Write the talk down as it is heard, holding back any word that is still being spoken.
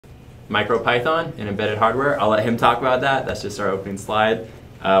MicroPython and embedded hardware. I'll let him talk about that. That's just our opening slide.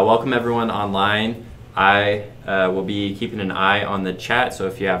 Welcome everyone online. I will be keeping an eye on the chat, so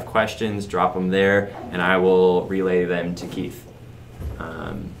if you have questions, drop them there, and I will relay them to Keith.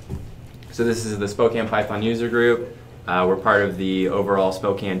 So this is the Spokane Python user group. We're part of the overall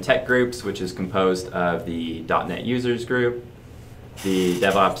Spokane Tech Groups, which is composed of the .NET users group, the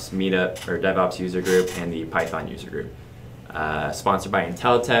DevOps meetup or DevOps user group, and the Python user group. Sponsored by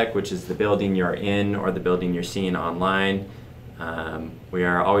Intelitech, which is the building you're in or the building you're seeing online. We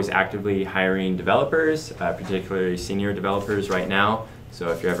are always actively hiring developers, particularly senior developers right now. So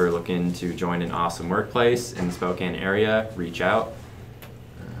if you're ever looking to join an awesome workplace in the Spokane area, reach out.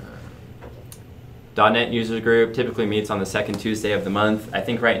 .NET user group typically meets on the second Tuesday of the month. I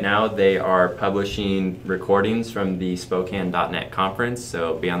think right now they are publishing recordings from the Spokane.NET conference,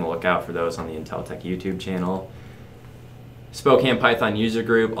 so be on the lookout for those on the Intelitech YouTube channel. Spokane Python user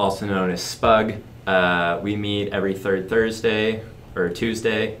group, also known as SPUG. We meet every third Thursday, or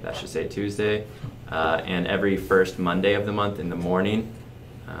Tuesday, that should say Tuesday, and every first Monday of the month in the morning.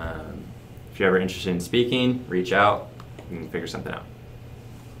 If you're ever interested in speaking, reach out, we can figure something out.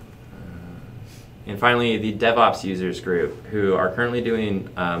 And finally, the DevOps users group, who are currently doing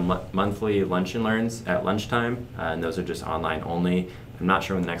monthly lunch and learns at lunchtime, and those are just online only. I'm not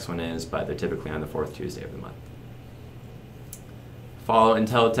sure when the next one is, but they're typically on the fourth Tuesday of the month. Follow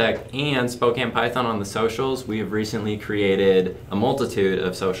Intelitech and Spokane Python on the socials. We have recently created a multitude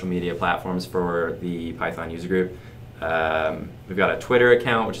of social media platforms for the Python user group. We've got a Twitter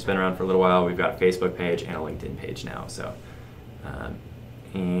account, which has been around for a little while. We've got a Facebook page and a LinkedIn page now. So,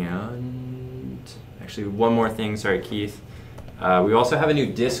 and actually one more thing, sorry Keith. We also have a new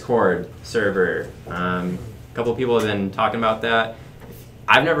Discord server. A couple of people have been talking about that.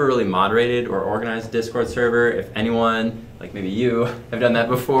 I've never really moderated or organized a Discord server. If anyone, like maybe you, have done that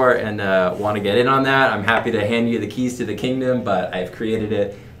before and want to get in on that, I'm happy to hand you the keys to the kingdom, but I've created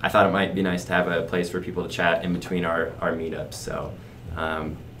it. I thought it might be nice to have a place for people to chat in between our meetups. So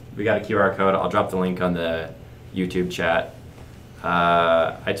we got a QR code. I'll drop the link on the YouTube chat.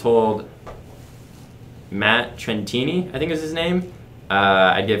 I told Matt Trentini, I think is his name,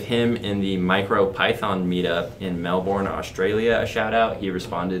 I'd give him in the MicroPython meetup in Melbourne, Australia, a shout out. He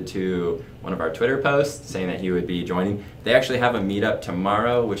responded to one of our Twitter posts saying that he would be joining. They actually have a meetup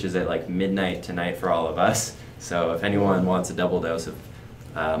tomorrow, which is at like midnight tonight for all of us. So if anyone wants a double dose of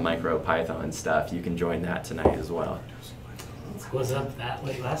MicroPython stuff, you can join that tonight as well. Was up that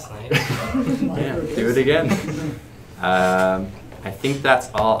late last night. Yeah, do it again. I think that's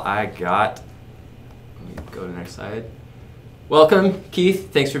all I got. Let me go to the next slide. Welcome,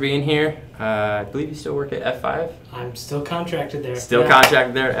 Keith. Thanks for being here. I believe you still work at F5? I'm still contracted there. Still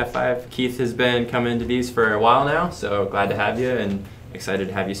contracted there at F5. Keith has been coming to these for a while now, so glad to have you and excited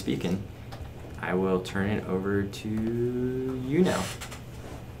to have you speaking. I will turn it over to you now.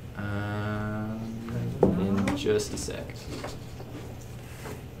 In just a sec.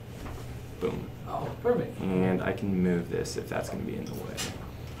 Boom. Oh, perfect. And I can move this if that's going to be in the way.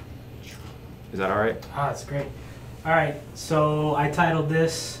 Is that all right? Ah, that's great. All right, so I titled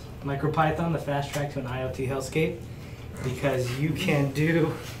this MicroPython, the fast track to an IoT hellscape, because you can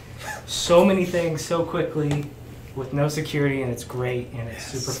do so many things so quickly with no security, and it's great, and it's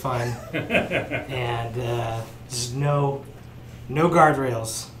super fun, and there's no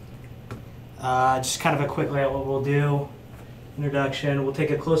guardrails. Just kind of a quick layout, what we'll do, introduction, we'll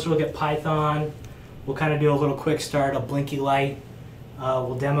take a closer look at Python, we'll kind of do a little quick start, a blinky light.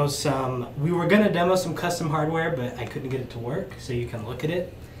 We'll demo some, we were going to demo some custom hardware, but I couldn't get it to work, so you can look at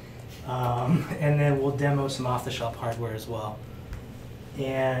it. And then we'll demo some off-the-shelf hardware as well.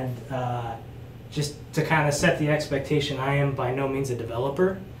 And just to kind of set the expectation, I am by no means a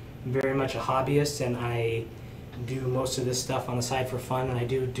developer. I'm very much a hobbyist, and I do most of this stuff on the side for fun, and I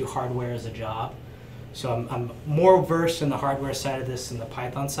do hardware as a job. So I'm more versed in the hardware side of this than the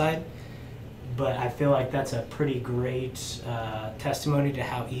Python side. But I feel like that's a pretty great testimony to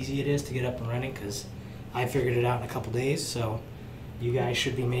how easy it is to get up and running, because I figured it out in a couple days. So you guys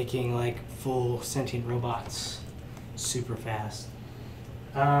should be making like full sentient robots super fast.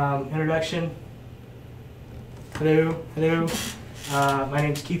 Introduction. Hello. My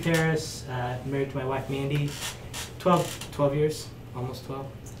name's Keith Harris. Married to my wife Mandy. 12 years, almost 12,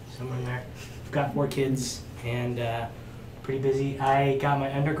 somewhere in there. I've got 4 kids and pretty busy. I got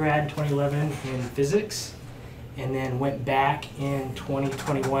my undergrad in 2011 in physics, and then went back in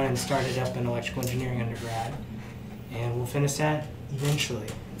 2021 and started up an electrical engineering undergrad. And we'll finish that eventually.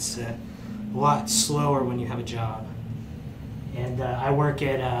 It's a lot slower when you have a job. And I work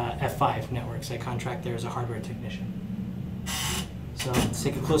at F5 Networks. I contract there as a hardware technician. So let's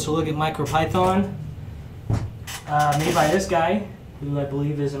take a closer look at MicroPython. Made by this guy, who I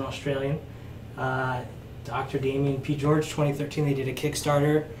believe is an Australian, Dr. Damien P. George, 2013. They did a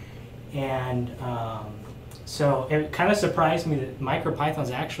Kickstarter, and so it kind of surprised me that MicroPython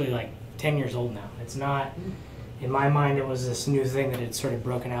is actually like 10 years old now. It's not, in my mind, it was this new thing that had sort of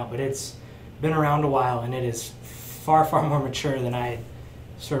broken out, but it's been around a while, and it is far, far more mature than I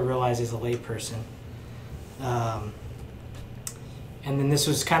sort of realized as a layperson. And then this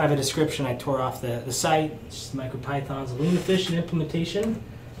was kind of a description. I tore off the site. It's just MicroPython's a lean, efficient implementation,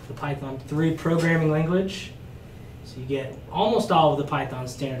 the Python 3 programming language. So you get almost all of the Python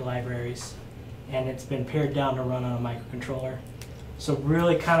standard libraries, and it's been pared down to run on a microcontroller. So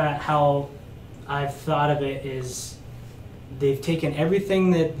really kind of how I've thought of it is they've taken everything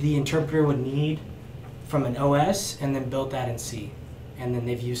that the interpreter would need from an OS and then built that in C. And then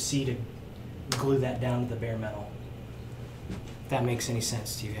they've used C to glue that down to the bare metal. If that makes any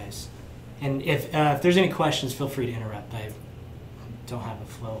sense to you guys. And if there's any questions, feel free to interrupt. I don't have a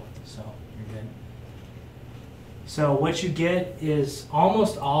flow, so you're good. So what you get is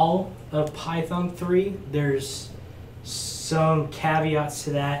almost all of Python 3. There's some caveats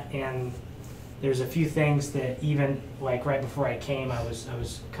to that, and there's a few things that even like right before I came, I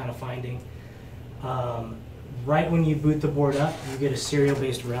was kind of finding. Right when you boot the board up, you get a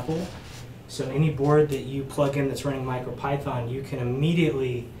serial-based REPL. So any board that you plug in that's running MicroPython, you can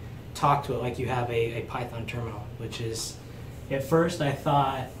immediately talk to it like you have a Python terminal, which is, at first I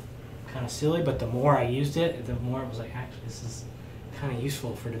thought kind of silly, but the more I used it, the more it was like, actually, this is kind of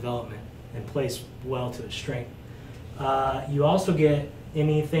useful for development and plays well to its strength. You also get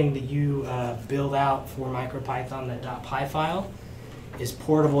anything that you build out for MicroPython, that .py file is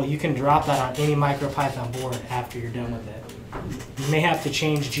portable. You can drop that on any MicroPython board after you're done with it. You may have to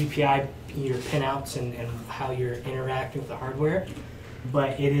change GPI, your pinouts, and how you're interacting with the hardware,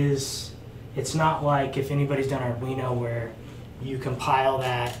 but it's not like if anybody's done Arduino where you compile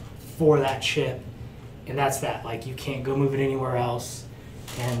that for that chip, and that's that. Like, you can't go move it anywhere else,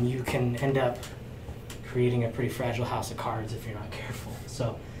 and you can end up creating a pretty fragile house of cards if you're not careful.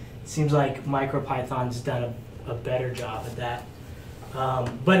 So it seems like MicroPython's done a better job at that.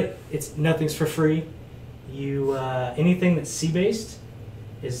 But nothing's for free. Anything that's C-based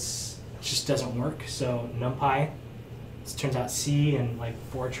just doesn't work. So NumPy, it turns out C and like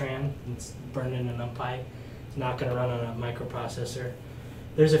Fortran, it's burned into NumPy. It's not going to run on a microprocessor.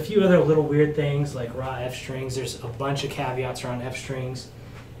 There's a few other little weird things like raw F strings. There's a bunch of caveats around F strings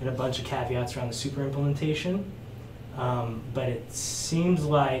and a bunch of caveats around the super implementation. But it seems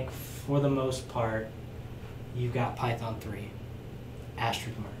like for the most part, you've got Python 3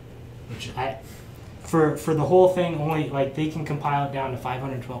 asterisk mark, which for the whole thing, only like they can compile it down to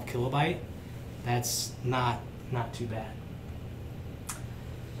 512 kilobyte. That's not too bad.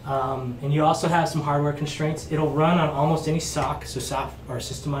 And you also have some hardware constraints. It'll run on almost any SoC, so soft or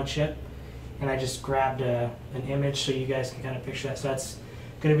system on chip. And I just grabbed an image so you guys can kind of picture that. So that's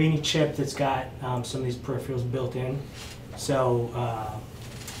going to be any chip that's got some of these peripherals built in. So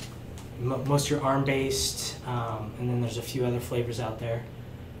most are ARM-based, and then there's a few other flavors out there.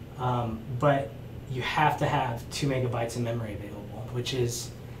 But you have to have 2 megabytes of memory available, which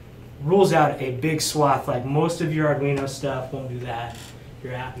rules out a big swath. Like most of your Arduino stuff won't do that.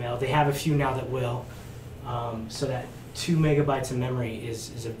 Your app mail, they have a few now that will. So that 2 megabytes of memory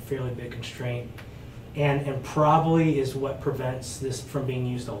is a fairly big constraint, and probably is what prevents this from being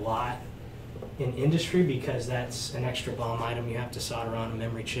used a lot in industry, because that's an extra BOM item you have to solder on a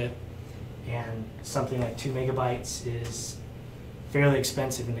memory chip, and something like 2 megabytes is fairly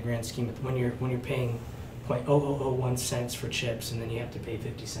expensive in the grand scheme of when you're paying 0.0001 cents for chips, and then you have to pay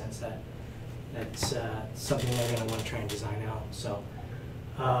 50 cents. That's something they're going to want to try and design out. So.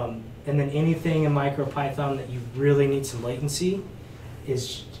 And then anything in MicroPython that you really need some latency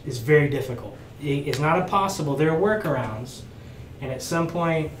is very difficult. It's not impossible. There are workarounds, and at some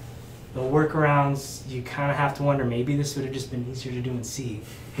point, the workarounds, you kind of have to wonder, maybe this would have just been easier to do in C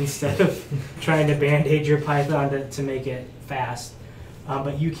instead of trying to band-aid your Python to make it fast.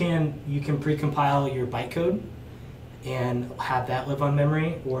 But you can pre-compile your bytecode and have that live on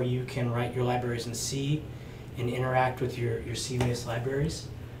memory, or you can write your libraries in C and interact with your C-based libraries.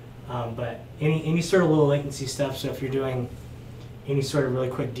 But any sort of low latency stuff, so if you're doing any sort of really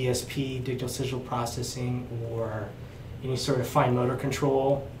quick DSP, digital signal processing, or any sort of fine motor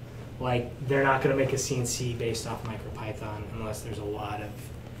control, like they're not going to make a CNC based off MicroPython unless there's a lot of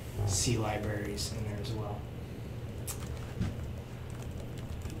C libraries in there as well.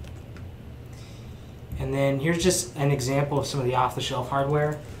 And then here's just an example of some of the off-the-shelf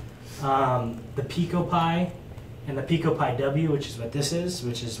hardware. The PicoPy and the PicoPyW, which is what this is,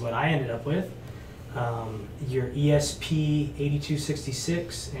 which is what I ended up with. Your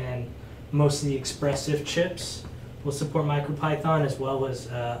ESP8266 and most of the expressive chips will support MicroPython, as well as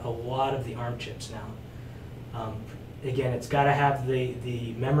a lot of the ARM chips now. Again, it's got to have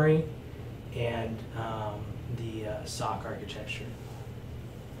the memory and the SOC architecture.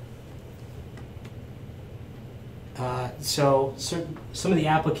 So some of the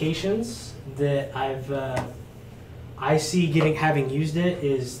applications that I see having used it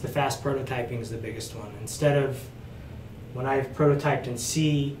is the fast prototyping is the biggest one. Instead of when I've prototyped in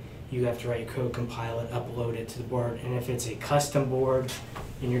C, you have to write code, compile it, upload it to the board, and if it's a custom board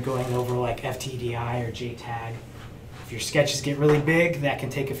and you're going over like FTDI or JTAG, if your sketches get really big, that can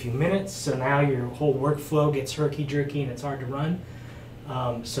take a few minutes. So now your whole workflow gets herky-jerky and it's hard to run.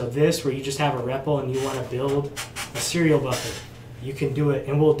 So this, where you just have a REPL and you want to build a serial buffer, you can do it,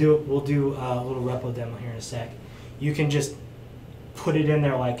 and we'll do a little REPL demo here in a sec. You can just put it in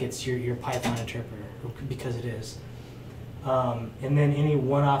there like it's your Python interpreter, because it is. And then any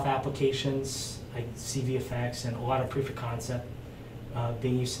one-off applications like CVFX and a lot of proof of concept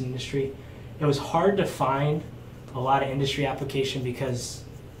being used in the industry. It was hard to find a lot of industry application because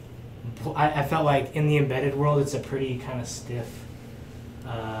I felt like in the embedded world it's a pretty kind of stiff,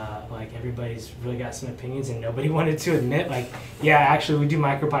 like everybody's really got some opinions and nobody wanted to admit like, yeah, actually we do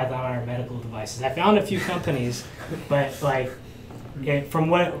MicroPython on our medical devices. I found a few companies, but like from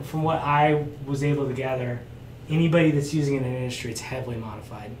what I was able to gather, anybody that's using it in the industry, it's heavily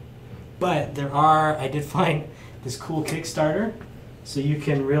modified. But I did find this cool Kickstarter, so you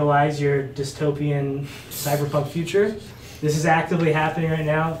can realize your dystopian cyberpunk future. This is actively happening right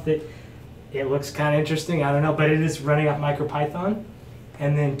now. That it looks kind of interesting, I don't know, but it is running off MicroPython.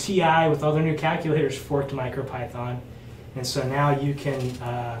 And then TI, with all their new calculators, forked MicroPython. And so now you can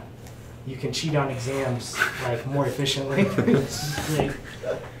cheat on exams like more efficiently. Like,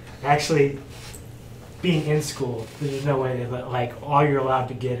 actually, being in school, there's no way that like all you're allowed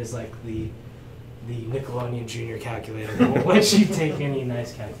to get is like the Nickelodeon Junior calculator. They won't let you take any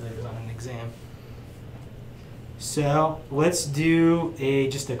nice calculators on an exam. So let's do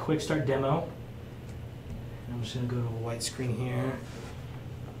just a quick start demo. I'm just gonna go to a white screen here.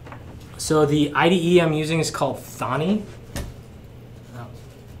 So the IDE I'm using is called Thani.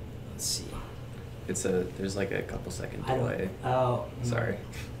 Let's see. There's like a couple second delay. Sorry.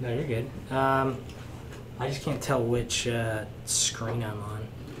 No, you're good. I just can't tell which screen I'm on.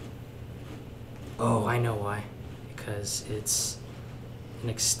 Oh, I know why. Because it's an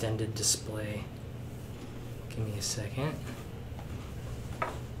extended display. Give me a second. I'm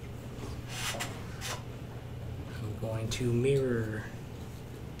going to mirror.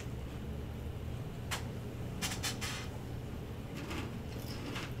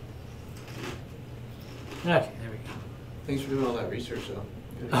 Okay, there we go. Thanks for doing all that research, though.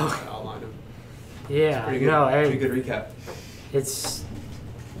 Oh. Outline them. Yeah, Pretty good. Pretty good recap. It's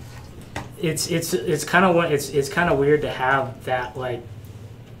kind of weird to have that like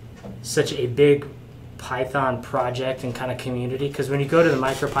such a big Python project and kind of community, because when you go to the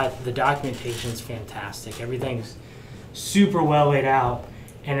MicroPython, the documentation is fantastic. Everything's super well laid out,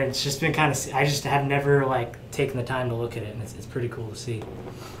 and it's just been kind of, I just have never like taken the time to look at it, and it's pretty cool to see.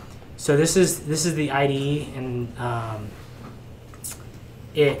 So this is the IDE, and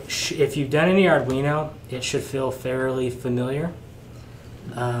if you've done any Arduino, it should feel fairly familiar.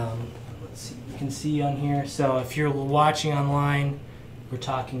 Let's see, you can see on here. So if you're watching online, we're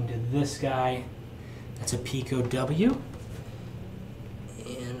talking to this guy. That's a PicoW,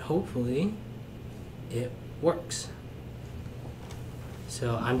 and hopefully it works.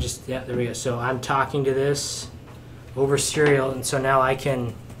 So I'm just, yeah, there we go. So I'm talking to this over serial, and so now I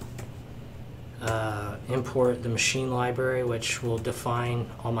can import the machine library, which will define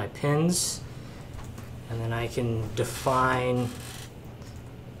all my pins, and then I can define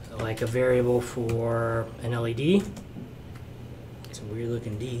like a variable for an LED. It's a weird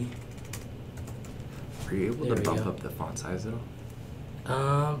looking D. Are you able to bump up the font size though?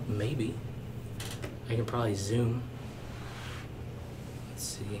 Maybe. I can probably zoom. Let's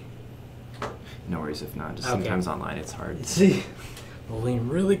see. No worries if not. Just Okay. sometimes online it's hard. Let's see. We'll lean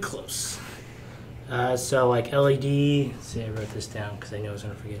really close. So like LED, let's see, I wrote this down because I know I was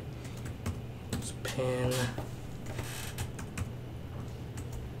going to forget. It's pin.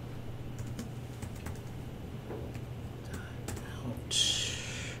 Ouch.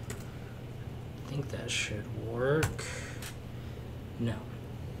 I think that should work. No.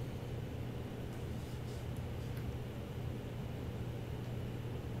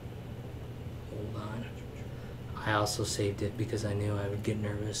 Hold on. I also saved it because I knew I would get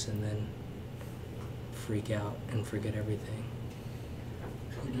nervous and then freak out and forget everything.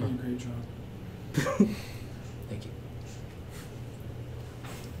 You're doing a great job. Thank you.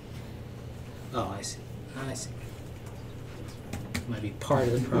 Oh, I see. I see. Might be part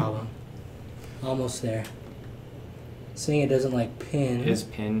of the problem. Almost there. Saying it doesn't like pin. Is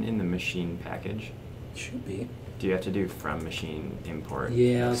pin in the machine package? Should be. Do you have to do from machine import?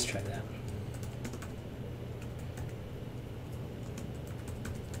 Yeah, let's try that.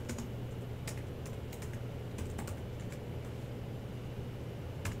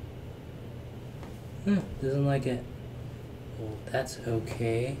 Doesn't like it. Well, that's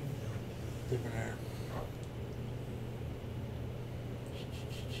okay. Different error.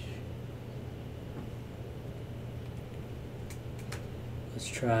 Let's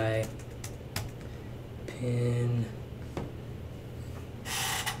try pin.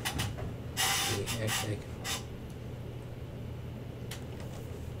 Actually,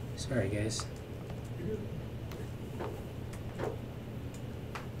 sorry guys. We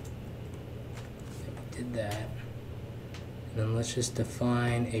did that. And then let's just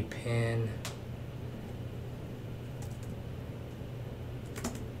define a pin.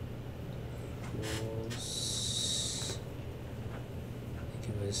 Equals, I think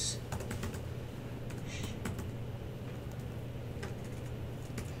it was.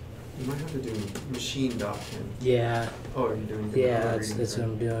 You might have to do machine dot pin. Yeah. Oh, are you doing? Yeah, that's what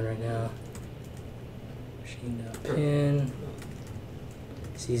I'm doing right now. Machine pin.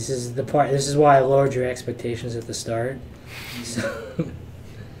 See, this is the part. This is why I lowered your expectations at the start. So, and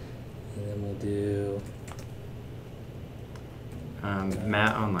then we'll do.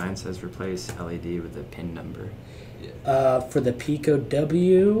 Matt online says replace LED with the pin number. For the Pico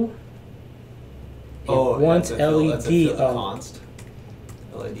W. Oh, it wants that's a LED. const.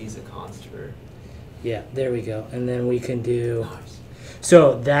 LED's a const for. Yeah, there we go. And then we can do. Nice.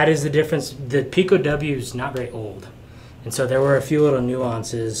 So that is the difference. The Pico W is not very old, and so there were a few little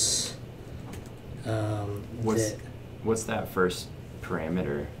nuances. What's that first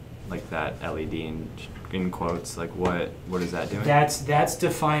parameter, like that LED in quotes? Like what is that doing? That's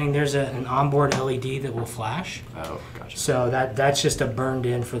defining. There's an onboard LED that will flash. Oh, gotcha. So that's just a burned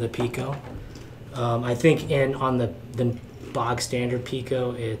in for the Pico. I think on the bog standard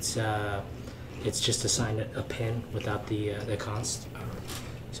Pico, it's just assigned a pin without the const.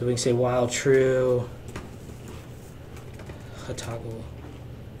 So we can say while true, toggle.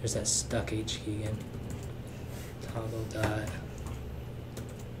 There's that stuck H key again. Toggle dot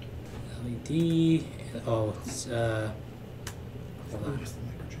LED. Oh, it's hold on.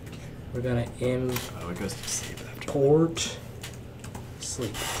 We're gonna it goes to save after. import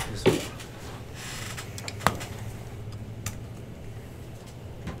sleep as well.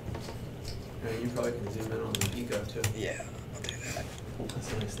 Yeah, you probably can zoom in on the Pico too. Yeah, I'll do that. That's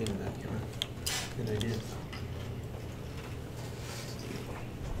the nice thing with that camera. Good idea.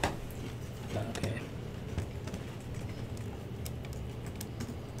 Okay.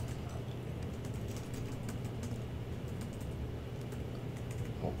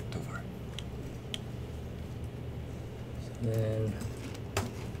 Oh, too far. Then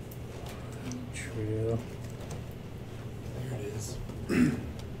true. There it is.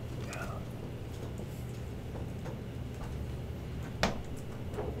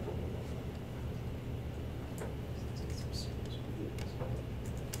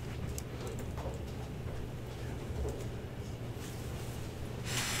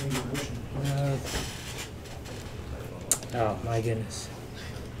 Oh my goodness.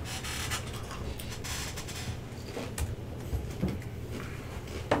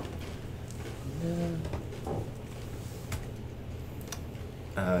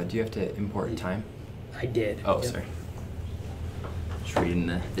 Do you have to import time? I did. Oh, Yep. sorry. Just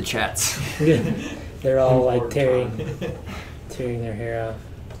reading the chats. They're all like Import tearing time. tearing their hair off.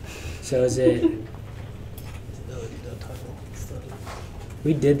 So is it?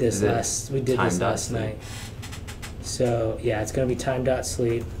 We did this Is it last. We did time this dot last sleep? night. So yeah, it's gonna be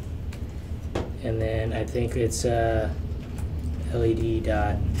time.sleep, and then I think it's LED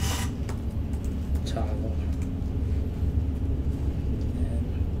dot toggle.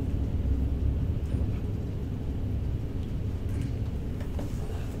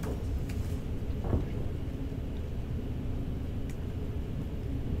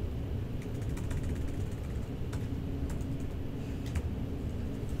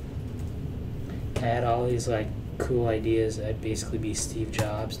 I had all these like cool ideas. I'd basically be Steve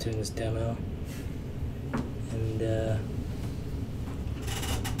Jobs doing this demo, and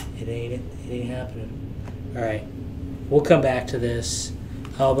it ain't happening. All right, we'll come back to this.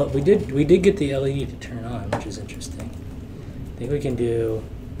 Oh, but we did get the LED to turn on, which is interesting. I think we can do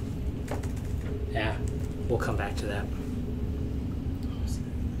Yeah, we'll come back to that.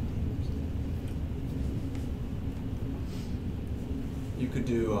 You could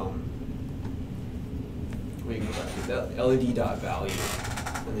do, well, you can go back to the LED.value,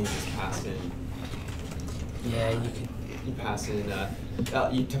 and then you just pass in. Yeah, you can. You pass in, to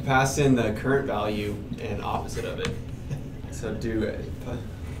pass in the current value and opposite of it. So do it.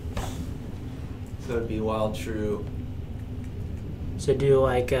 So it'd be while true. So do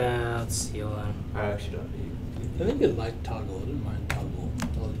like, let's see, hold on. I actually don't. I think it liked toggle. It didn't mind toggle.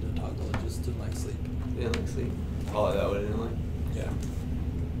 Totally did toggle. It just didn't like sleep. You didn't like sleep. Call it that way, didn't like. Yeah.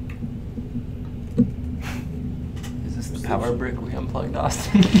 Is this the power brick we unplugged,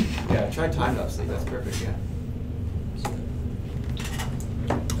 Austin? Yeah, try timed up sleep. That's perfect. Yeah.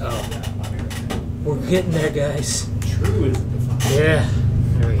 Oh, we're getting there, guys. True is defined. Yeah,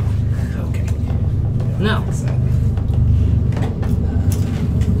 there we go. Okay. No.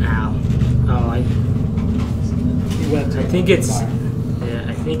 Ow. Oh, I think it's, yeah,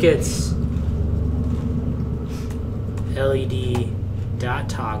 I think it's LED dot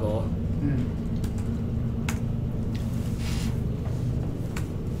toggle.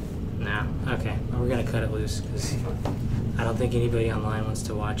 No, okay. Well, we're gonna cut it loose because I don't think anybody online wants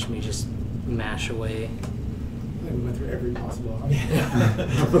to watch me just mash away. We went through every possible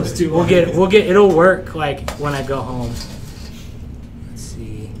those two. We'll get, it'll work like when I go home. Let's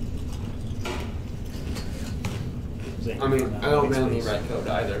see. I mean, I don't mainly write code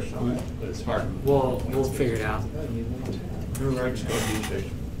either, so it's hard. We'll figure it out. Who writes code these days?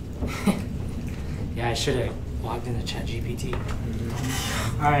 Yeah, I should have logged into ChatGPT.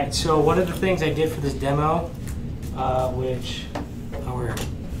 All right, so one of the things I did for this demo, which we're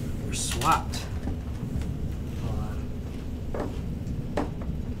swapped. Hold on.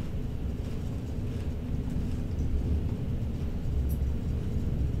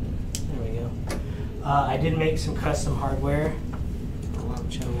 There we go. I did make some custom hardware,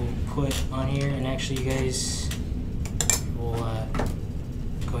 which I will put on here, and actually, you guys will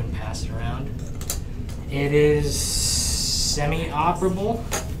go ahead and pass it around. It is semi-operable.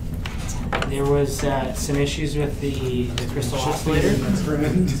 There was some issues with the crystal oscillator,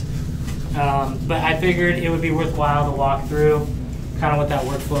 but I figured it would be worthwhile to walk through kind of what that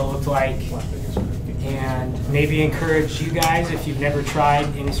workflow looked like, and maybe encourage you guys, if you've never tried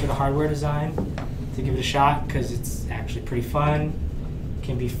any sort of hardware design, to give it a shot, because it's actually pretty fun.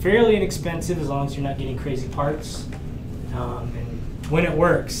 Can be fairly inexpensive as long as you're not getting crazy parts, and when it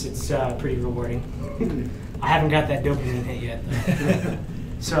works, it's pretty rewarding. I haven't got that dopamine hit yet, though.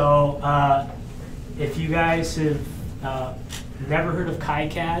 So, if you guys have never heard of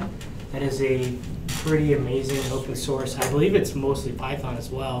KiCad, that is a pretty amazing open source, I believe it's mostly Python as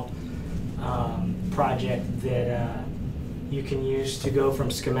well, project that you can use to go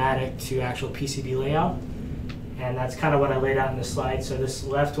from schematic to actual PCB layout. And that's kind of what I laid out in the slide. So this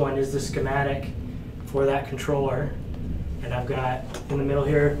left one is the schematic for that controller. And I've got, in the middle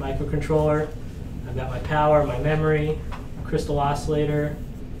here, microcontroller. I've got my power, my memory, crystal oscillator.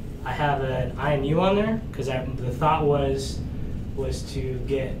 I have an IMU on there because the thought was to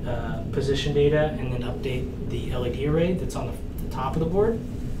get position data and then update the LED array that's on the top of the board,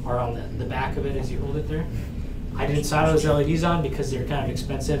 or on the back of it as you hold it there. I didn't solder those LEDs on because they're kind of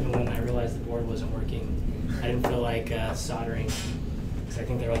expensive, and when I realized the board wasn't working, I didn't feel like soldering, because I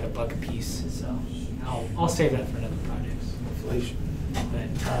think they're like $1 a piece. So I'll save that for another project. Inflation. But,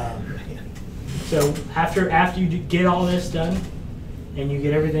 so after you get all this done and you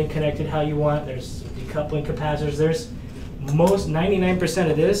get everything connected how you want, there's decoupling capacitors. There's 99%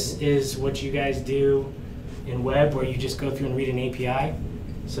 of this is what you guys do in web, where you just go through and read an API.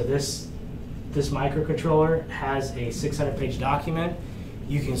 So this microcontroller has a 600-page document.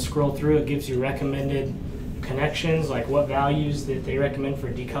 You can scroll through. It gives you recommended connections, like what values that they recommend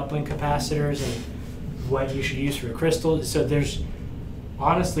for decoupling capacitors and what you should use for a crystal. So there's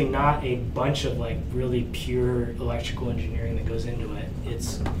honestly not a bunch of like really pure electrical engineering that goes into it.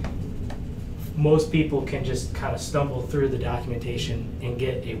 It's most people can just kind of stumble through the documentation and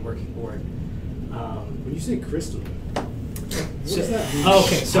get a working board. When you say crystal, what does that mean? Oh,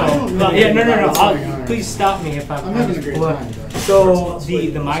 okay, so yeah, no. Please stop me if I'm having a great time. So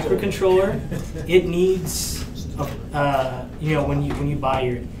the microcontroller, it needs, you know, when you buy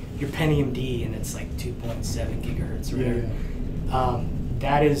your Pentium D and it's like 2.7 gigahertz or whatever. Yeah.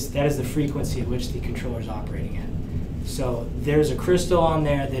 That is the frequency at which the controller is operating at. So there's a crystal on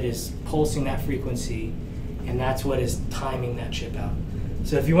there that is pulsing that frequency, and that's what is timing that chip out.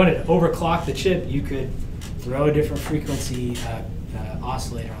 So if you wanted to overclock the chip, you could throw a different frequency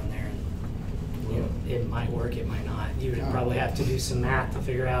oscillator on there. And, you know, it might work, it might not. You would probably have to do some math to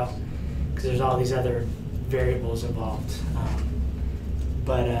figure out because there's all these other variables involved.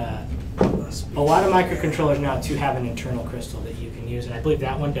 But a lot of microcontrollers now too have an internal crystal that you can use, and I believe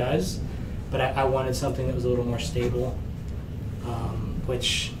that one does. But I wanted something that was a little more stable,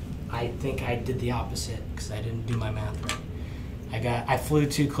 which I think I did the opposite because I didn't do my math right. I flew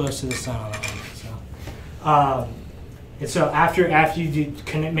too close to the sun on that one. And so after you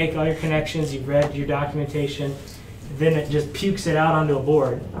make all your connections, you've read your documentation, then it just pukes it out onto a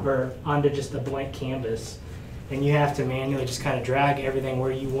board or onto just a blank canvas. And you have to manually just kind of drag everything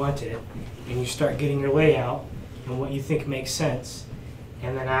where you want it, and you start getting your layout and what you think makes sense.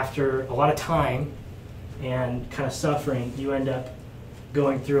 And then after a lot of time and kind of suffering, you end up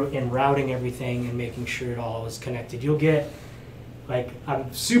going through and routing everything and making sure it all is connected. You'll get, like,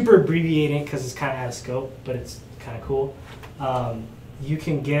 I'm super abbreviating because it's kind of out of scope, but it's kind of cool. You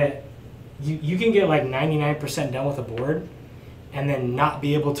can get like 99% done with a board and then not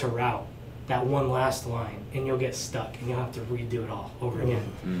be able to route that one last line, and you'll get stuck and you'll have to redo it all over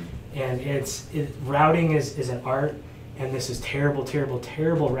again. And routing is an art, and this is terrible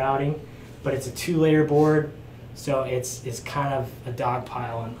routing, but it's a 2-layer board, so it's kind of a dog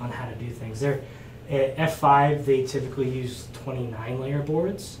pile on how to do things. At F5 they typically use 29-layer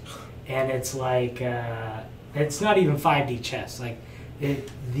boards, and it's like it's not even 5D chess. Like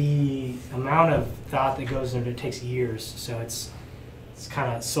the amount of thought that goes into it takes years, so it's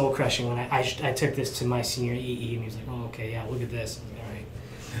kind of soul crushing. When I took this to my senior EE, and he was like, "Oh, okay, yeah, look at this." I'm like,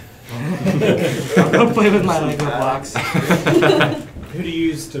 all right. I'll go play with my Lego blocks. Who do you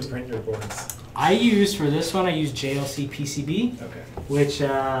use to print your boards? For this one, I used JLC PCB, Okay. which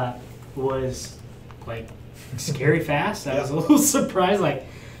was like scary fast. I was a little surprised, like,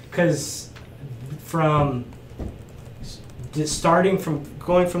 because going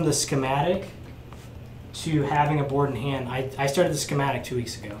from the schematic to having a board in hand, I started the schematic 2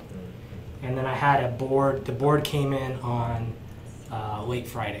 weeks ago, and then I had a board. The board came in on late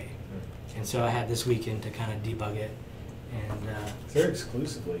Friday, and so I had this weekend to kind of debug it. And They're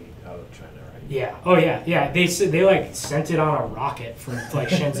exclusively out of China, right? yeah, oh yeah. They like sent it on a rocket from like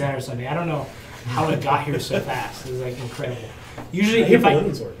Shenzhen or something. I don't know how it got here so fast. It was like incredible. Usually, if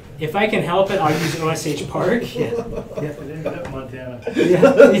I can help it, I'll use OSH Park. Yeah. It ended up Montana.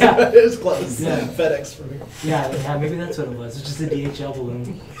 Yeah. It was close. Yeah. FedEx for me. Yeah, maybe that's what it was. It's just a DHL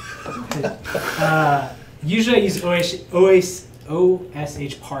balloon. Usually I use OSH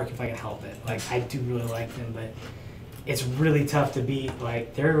Park if I can help it. Like, I do really like them, but it's really tough to beat.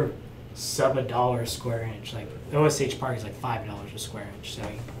 Like, they're sub $1 a square inch. Like, OSH Park is like $5 a square inch, so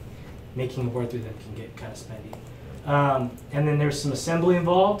making a board through them can get kind of spendy. And then there's some assembly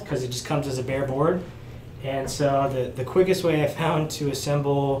involved because it just comes as a bare board. And so the quickest way I found to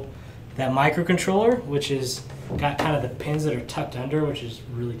assemble that microcontroller, which is got kind of the pins that are tucked under, which is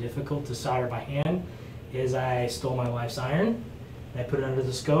really difficult to solder by hand, is I stole my wife's iron. I put it under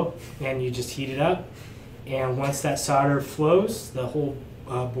the scope, and you just heat it up. And once that solder flows, the whole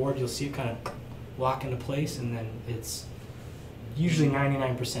board, you'll see it kind of lock into place, and then it's usually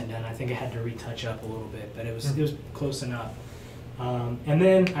 99% done. I think I had to retouch up a little bit, but it was close enough. And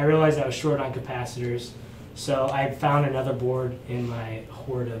then I realized I was short on capacitors, so I found another board in my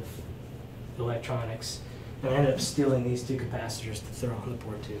hoard of electronics, and I ended up stealing these 2 capacitors to throw on the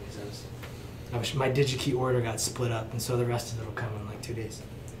board too, because my DigiKey order got split up, and so the rest of it will come in like 2 days.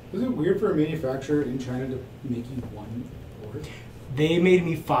 Was it weird for a manufacturer in China to make you one board? They made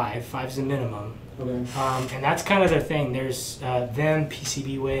me 5. 5's the minimum. Okay. And that's kind of their thing. There's them,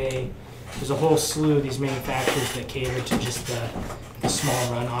 PCBWay. There's a whole slew of these manufacturers that cater to just the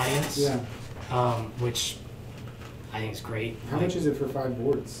small run audience. Yeah. Which I think is great. How much is it for 5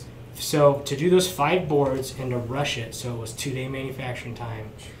 boards? So to do those 5 boards and to rush it, so it was 2-day manufacturing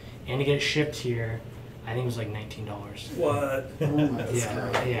time, and to get it shipped here, I think it was like $19. What? Oh my Yeah,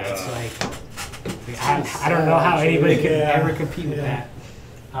 God. yeah. It's like I don't know how anybody could ever compete with that.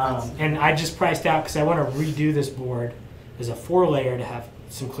 And I just priced out because I want to redo this board as a 4-layer to have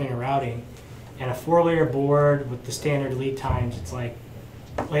some cleaner routing, and a 4-layer board with the standard lead times. It's like,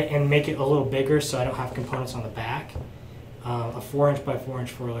 and make it a little bigger so I don't have components on the back. A 4-inch by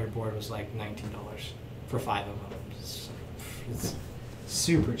 4-inch 4-layer board was like $19 for 5 of them. It's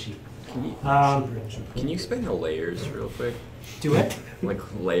super cheap. Can you explain the layers real quick? Do it. Like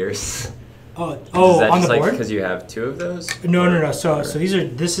layers? Is Is that on just the like board? because you have 2 of those? No. So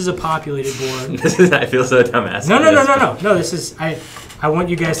this is a populated board. I feel so dumb asking this, but- No. This is I want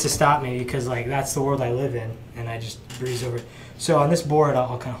you guys to stop me because like that's the world I live in, and I just breeze over it. So on this board,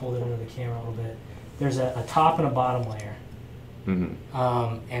 I'll kind of hold it under the camera a little bit. There's a top and a bottom layer,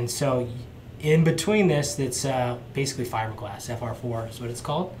 and so in between this, it's basically fiberglass. FR4 is what it's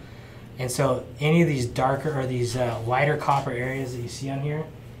called, And so any of these darker or these lighter copper areas that you see on here,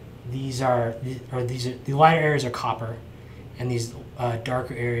 the lighter areas are copper, and these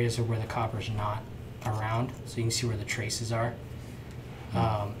darker areas are where the copper is not around. So you can see where the traces are.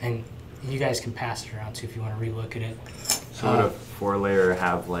 And you guys can pass it around too if you want to relook at it. So would a 4-layer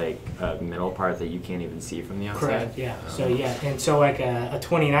have like a middle part that you can't even see from the outside? Correct, yeah. So yeah, and so like a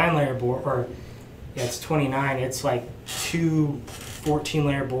 29-layer board, or yeah, it's 29, it's like 2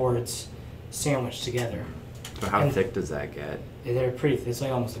 14-layer boards sandwiched together. So how thick does that get? They're pretty thick, it's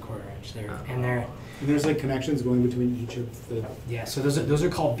like almost a 1/4 inch. And there's like connections going between each of the... Yeah, so those are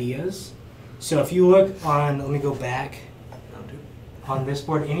called vias. So if you look on, let me go back, on this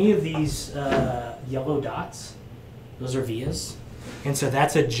board, any of these yellow dots, those are vias. And so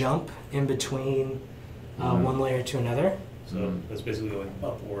that's a jump in between one layer to another. So that's basically going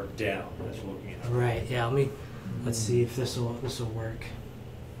up or down as you're looking at it. Right, yeah, let's see if this will work.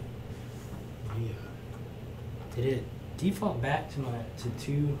 Yeah. Did it default back to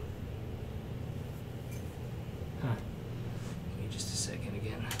 2? Huh. Give me just a second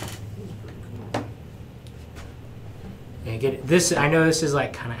again. Yeah, get it. This. I know this is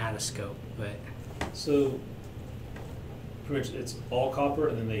like kind of out of scope, but So pretty much it's all copper,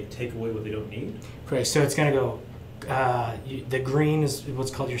 and then they take away what they don't need. correct. So it's gonna go. The green is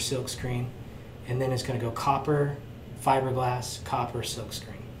what's called your silk screen, and then it's gonna go copper, fiberglass, copper, silk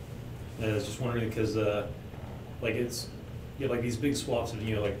screen. And I was just wondering because like it's like these big swaths of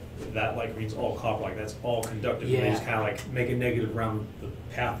like that light green's all copper, like that's all conductive. Yeah. They just kind of like make a negative around the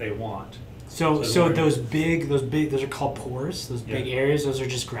path they want. So wondering- those are called pores. Those big areas, those are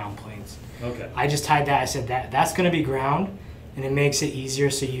just ground planes. Okay. I just tied that. I said that's going to be ground, and it makes it easier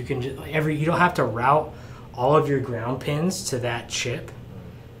so you can you don't have to route all of your ground pins to that chip.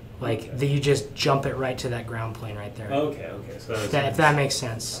 Like you just jump it right to that ground plane right there. Okay. So that's If that makes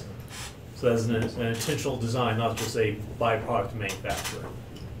sense. So that's an intentional design, not just a byproduct manufacturer.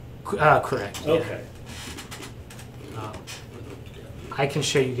 Correct. Yeah. Okay. I can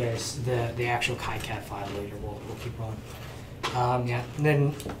show you guys the actual KiCad file later. We'll keep rolling. Yeah, and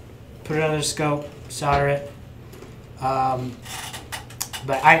then put it under the scope, solder it.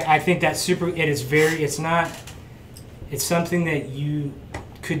 But I think that's super. It's something that you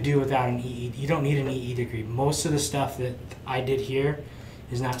could do without an EE. You don't need an EE degree. Most of the stuff that I did here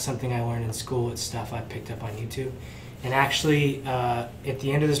is not something I learned in school. It's stuff I picked up on YouTube. And actually, at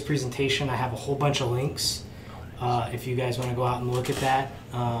the end of this presentation, I have a whole bunch of links. If you guys want to go out and look at that,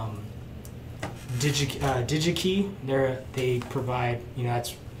 DigiKey, they provide,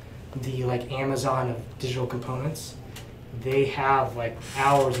 that's the like Amazon of digital components. They have like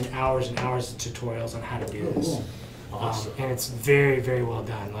hours and hours and hours of tutorials on how to do this. Cool. Awesome. And it's very, very well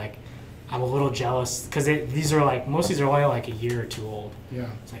done. Like, I'm a little jealous because these are like, most of these are only like a year or two old. Yeah.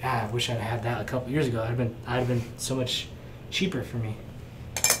 It's like, I wish I'd had that a couple years ago. I'd have been so much cheaper for me.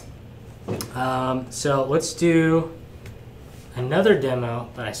 So let's do another demo,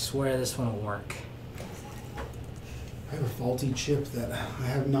 but I swear this one will work. I have a faulty chip that I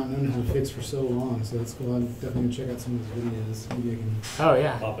have not known how to fix for so long, so that's cool. I'm definitely gonna check out some of those videos. Maybe I can Oh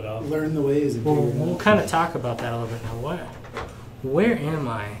yeah. Pop it off. learn the ways and Well, figure it we'll out. kind of talk about that a little bit now. Where am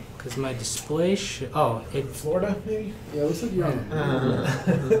I? Because my display Florida, maybe? Yeah, it looks like you're on.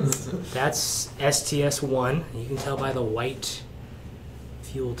 that's STS1. You can tell by the white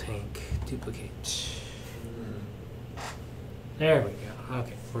fuel tank. Duplicate. There we go.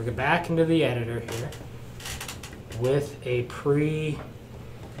 Okay, we're back into the editor here with a pre-done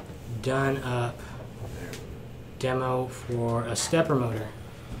up demo for a stepper motor.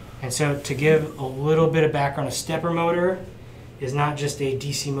 And so to give a little bit of background, a stepper motor is not just a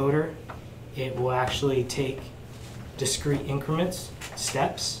DC motor. It will actually take discrete increments,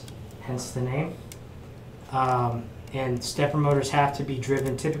 steps, hence the name. And stepper motors have to be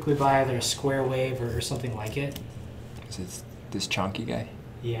driven typically by either a square wave or something like it. Is it this chunky guy?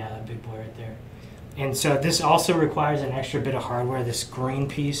 Yeah, that big boy right there. And so this also requires an extra bit of hardware. This green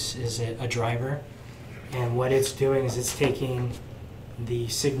piece is a driver. And what it's doing is it's taking the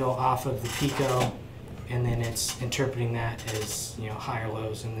signal off of the Pico, and then it's interpreting that as higher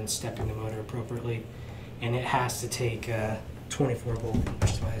lows, and then stepping the motor appropriately. And it has to take 24 volt,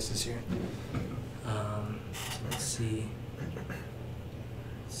 which is why this is here. So let's see.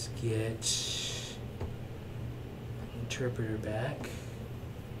 Let's get interpreter back.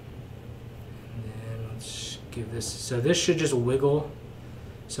 And then let's give this, so this should just wiggle.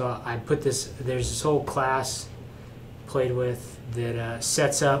 So I put this, there's this whole class played with that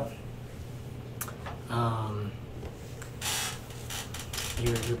sets up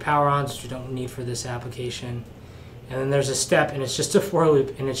your power ons, which you don't need for this application. And then there's a step, and it's just a for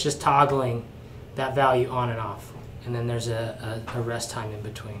loop, and it's just toggling that value on and off. And then there's a rest time in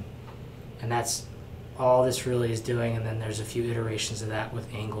between. And that's all this really is doing. And then there's a few iterations of that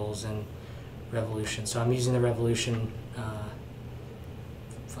with angles and revolution. So I'm using the revolution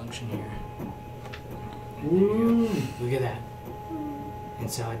function here. Ooh. Look at that. And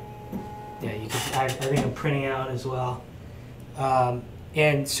so, yeah, you can. I think I'm printing out as well.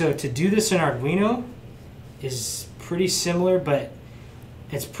 And so to do this in Arduino is pretty similar, but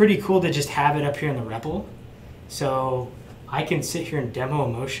it's pretty cool to just have it up here in the REPL. So I can sit here and demo a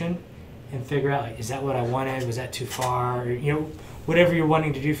motion and figure out, like, is that what I wanted? Was that too far? Or, you know, whatever you're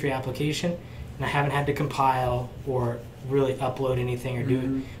wanting to do for your application. And I haven't had to compile or really upload anything or do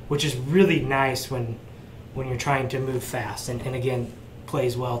it, which is really nice when you're trying to move fast. And again,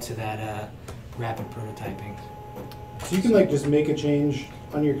 plays well to that rapid prototyping. So you can like just make a change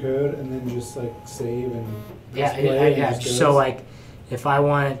on your code and then just like save and Yeah, press play and yeah. it just So goes? like, if I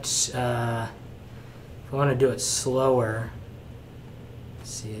want to do it slower, let's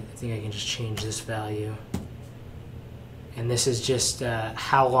see, I think I can just change this value. And this is just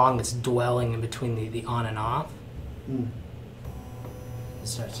how long it's dwelling in between the on and off. Mm. It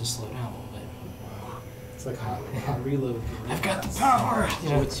starts to slow down a little bit. It's like hot reload. I've got the power. You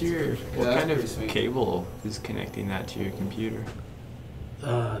know, What's your what that's kind pretty of sweet. cable is connecting that to your computer?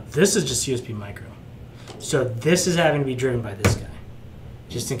 this is just USB micro. So this is having to be driven by this guy.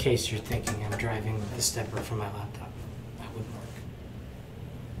 Just in case you're thinking I'm driving the stepper from my laptop. That wouldn't work.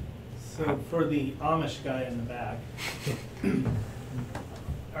 So for the Amish guy in the back,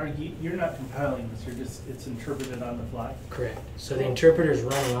 you're not compiling this, it's interpreted on the fly? Correct. So the interpreter is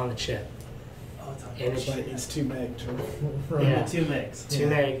running on the chip. Oh, it's on And the it's- chip. It's 2 meg to Yeah. 2 megs. 2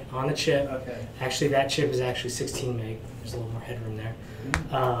 meg on the chip. Okay. Actually, that chip is actually 16 meg. There's a little more headroom there.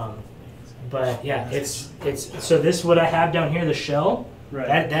 But yeah, it's so this what I have down here, the shell.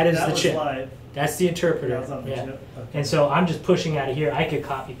 Right. That is the was chip. Live. That's the interpreter. That was on the Yeah. chip. Okay. And so I'm just pushing out of here. I could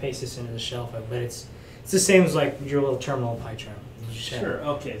copy paste this into the shell, but it's the same as like your little terminal PyCharm. Sure.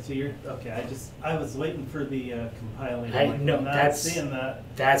 Okay. So you're okay. I was waiting for the compiling. I- I'm like, no, I'm not that's- seeing that.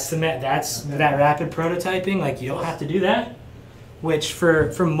 That's that rapid prototyping. Like you don't have to do that, which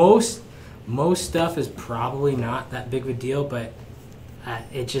for most stuff is probably not that big of a deal, but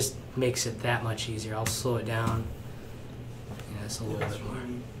it just makes it that much easier. I'll slow it down. Yeah, it's a little bit more.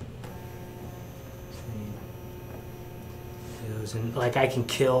 And like I can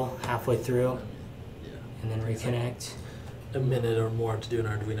kill halfway through and then reconnect. A minute or more to do an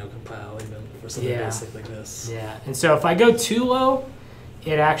Arduino compile, even for something Yeah. basic like this. Yeah, and so if I go too low,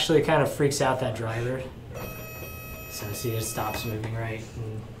 it actually kind of freaks out that driver. So see, it stops moving right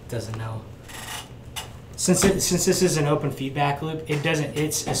and doesn't know. Since this is an open feedback loop, it doesn't.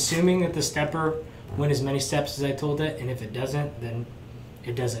 It's assuming that the stepper went as many steps as I told it, and if it doesn't, then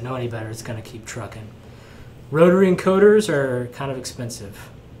it doesn't know any better. It's gonna keep trucking. Rotary encoders are kind of expensive,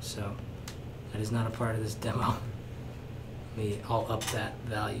 so that is not a part of this demo. I'll up that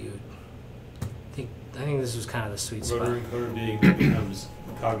value. I think this was kind of the sweet spot. Rotary encoder becomes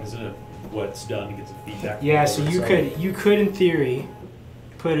cognizant of what's done and gets a feedback. Yeah, from so the you could in theory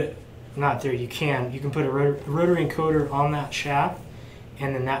put it, not theory, you can put a rotary encoder on that shaft,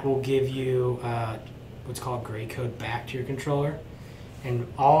 and then that will give you what's called gray code back to your controller. And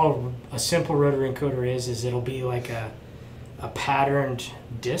all a simple rotary encoder is it'll be like a patterned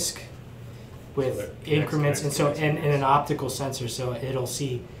disc with So that increments, and connects, so and an optical sensor, so it'll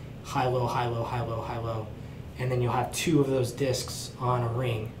see high, low, high, low, high, low, high, low, and then you'll have 2 of those discs on a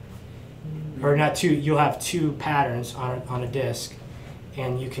ring. Or not 2, you'll have 2 patterns on a disc,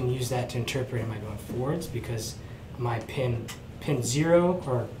 and you can use that to interpret, am I going forwards because my pin 0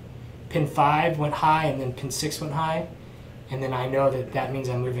 or pin 5 went high and then pin 6 went high, and then I know that means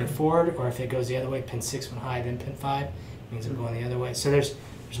I'm moving forward, or if it goes the other way, pin 6 went high, then pin 5 means I'm going the other way. So there's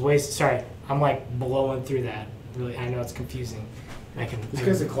ways, sorry, I'm like blowing through that. Really, I know it's confusing. This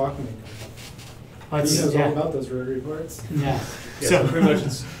guy's a clockmaker. Oh, He it's- knows all yeah, about those rotary parts. yeah. Yeah, so pretty much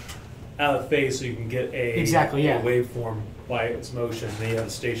it's out of phase, so you can get a Exactly, yeah. a waveform by its motion. Then you have a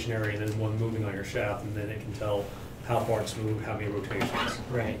stationary, and then one moving on your shaft, and then it can tell how far it's moved, how many rotations.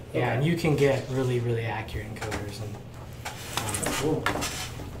 Right. Yeah, Okay. and you can get really, really accurate encoders, and Cool.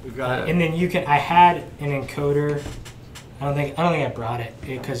 We've got and then you can. I had an encoder. I don't think I brought it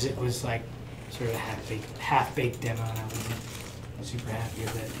because it was like sort of a half baked demo, and I wasn't super happy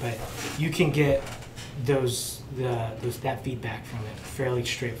with it. But you can get that feedback from it fairly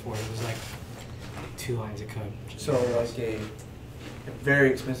straightforward. It was like 2 lines of code. So like a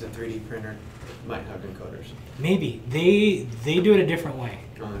very expensive 3D printer might have encoders. Maybe they do it a different way.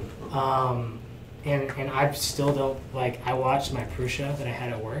 and I still don't, like, I watched my Prusa that I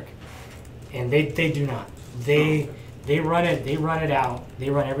had at work, and they do not. They run it out. They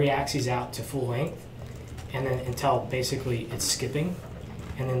run every axis out to full length, and then until basically it's skipping,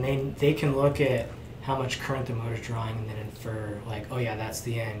 and then they can look at how much current the motor's drawing and then infer, like, oh yeah, that's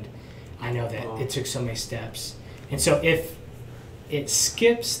the end. I know that it took so many steps. And so if it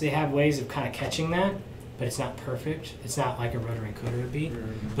skips, they have ways of kind of catching that, but it's not perfect. It's not like a rotary encoder would be.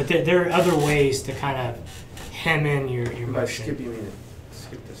 But there are other ways to kind of hem in your By motion. skip, you mean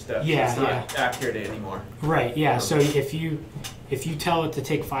skip the steps. Yeah, It's not accurate anymore. Right, yeah. So if you tell it to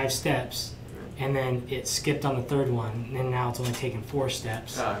take 5 steps, and then it skipped on the 3rd one, and now it's only taken 4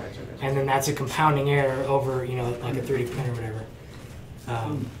 steps, Gotcha. and then that's a compounding error over, you know, like a 3D printer or whatever.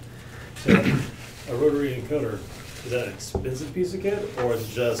 So a rotary encoder, is that an expensive piece of kit, or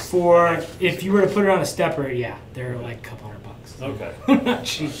is it just For if you were to put it on a stepper, yeah, they're like a couple $100. Okay. Not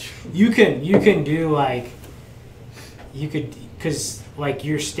cheap. You can do like because like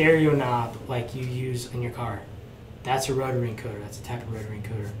your stereo knob like you use in your car, that's a rotary encoder. That's a type of rotary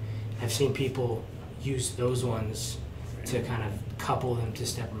encoder. I've seen people use those ones to kind of couple them to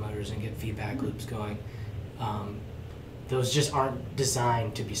stepper motors and get feedback loops going. Those just aren't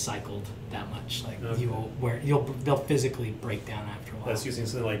designed to be cycled that much. Like they'll physically break down after a while. That's using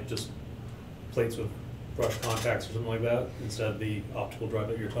something like just plates with brush contacts or something like that instead of the optical drive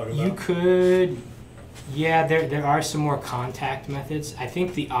that you're talking about? You could, yeah, there are some more contact methods. I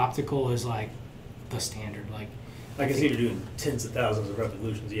think the optical is like the standard. Like I can see you're doing tens of thousands of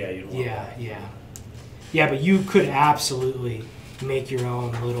revolutions. Yeah, you don't want that. Yeah, but you could absolutely make your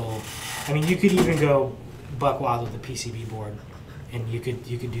own little. I mean, you could even go buck wild with a PCB board, and you could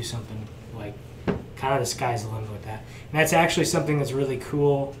do something like kind of the sky's the limit with that. And that's actually something that's really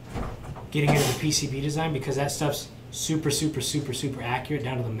cool, getting into the PCB design, because that stuff's super accurate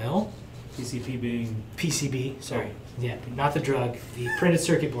down to the mill. PCP being PCB, sorry. Yeah, not the drug, the printed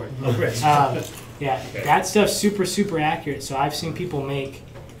circuit board. oh, right. Yeah, Okay. that stuff's super accurate. So I've seen people make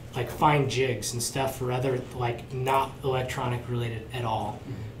like fine jigs and stuff for other like not electronic related at all,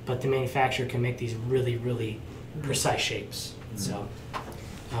 but the manufacturer can make these really precise shapes. So,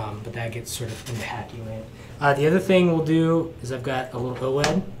 but that gets sort of into hacking land. The other thing we'll do is I've got a little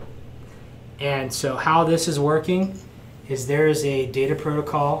OLED, and so how this is working is there is a data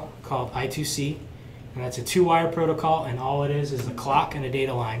protocol called I2C, and that's a 2-wire protocol, and all it is a clock and a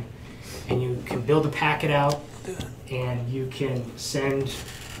data line, and you can build a packet out, and you can send,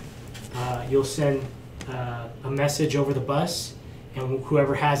 you'll send a message over the bus, and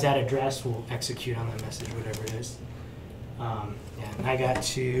whoever has that address will execute on that message, whatever it is. Yeah, and I got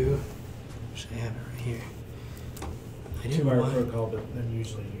to, actually I have it right here. I didn't 2-wire want- protocol, but then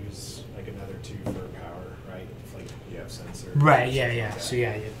usually use like another 2 for power, right? If like you have sensor. Right, yeah. So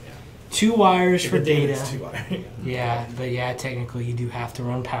yeah. 2 wires for data. It's 2-wire. Yeah, but yeah, technically you do have to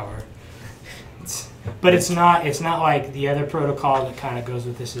run power. But it's not like the other protocol that kind of goes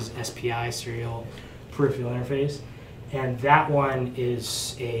with this is SPI, serial peripheral interface. And that one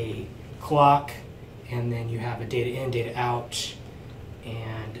is a clock, and then you have a data in, data out,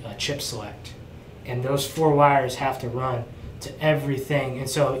 and a chip select. And those 4 wires have to run to everything. And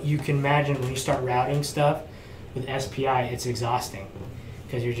so you can imagine when you start routing stuff with SPI, it's exhausting.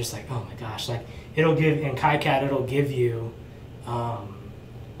 Because you're just like, oh my gosh, like it'll give, in KiCad, it'll give you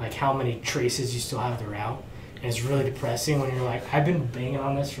like how many traces you still have to route. And it's really depressing when you're like, I've been banging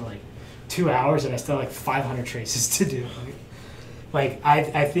on this for like 2 hours and I still have like 500 traces to do. Like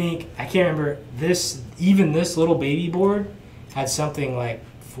I think, I can't remember, even this little baby board had something like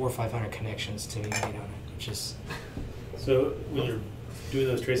 400 or 500 connections to be made on it, which is... So when you're doing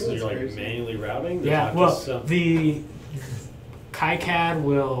those traces, you're like manually routing? There's Yeah, not well, just some- the KiCad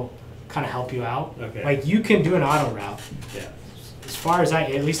will kind of help you out. Okay. Like you can do an auto route. Yeah. As far as at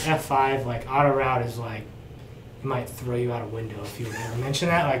least F5, like auto route is like, it might throw you out a window if you would ever mention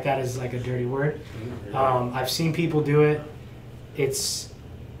that. Like that is like a dirty word. I've seen people do it. It's,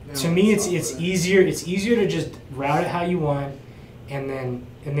 to me, it's easier. It's easier to just route it how you want, and then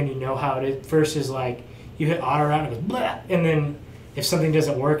you know how it is. Versus like you hit auto route and it goes blah, and then if something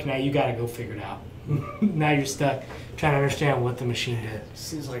doesn't work, now you got to go figure it out. Now you're stuck trying to understand what the machine did.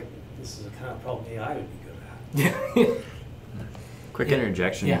 Seems like this is a kind of problem AI would be good at. Quick Yeah.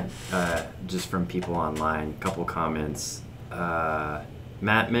 interjection, Yeah. just from people online, couple comments.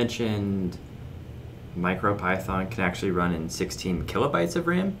 Matt mentioned MicroPython can actually run in 16 kilobytes of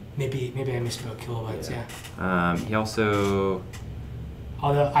RAM. Maybe I missed about kilobytes. Yeah. He also,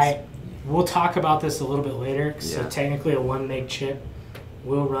 Although we'll talk about this a little bit later. So Yeah. technically, a 1 meg chip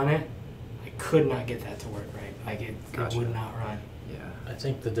will run it. I could not get that to work right. Like it Gotcha. would not run. Yeah. I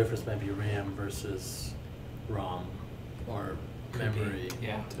think the difference might be RAM versus ROM or Could be. memory.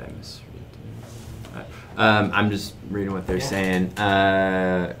 Yeah. Did I misread? I'm just reading what they're Yeah.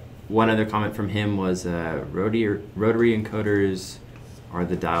 saying. One other comment from him was rotary encoders are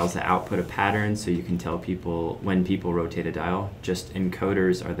the dials that output a pattern, so you can tell people when people rotate a dial. Just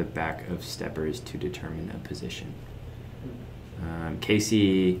encoders are the back of steppers to determine a position.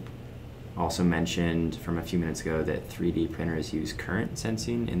 Casey also mentioned from a few minutes ago that 3D printers use current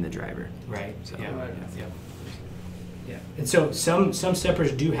sensing in the driver. Right. So, Yeah. yeah. Yeah. Yeah. And so some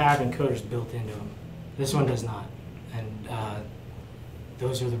steppers do have encoders built into them. This one does not, and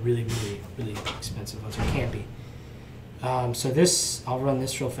those are the really expensive ones, or can be. So this, I'll run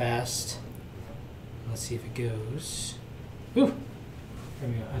this real fast. Let's see if it goes. Woo! There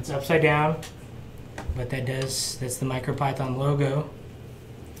we go. It's upside down. What that does, that's the MicroPython logo.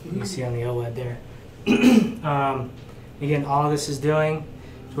 You can see on the OLED there. Again, all this is doing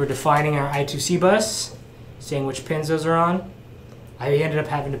is we're defining our I2C bus, saying which pins those are on. I ended up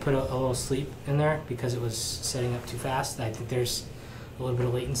having to put a little sleep in there because it was setting up too fast. I think there's a little bit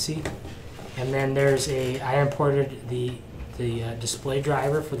of latency. And then I imported the display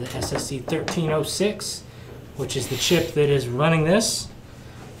driver for the SSC 1306, which is the chip that is running this.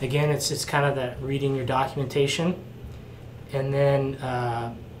 Again, it's kind of that reading your documentation, and then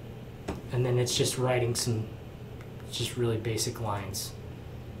it's just writing some just really basic lines,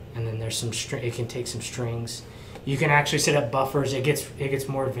 and then there's some it can take some strings. You can actually set up buffers. It gets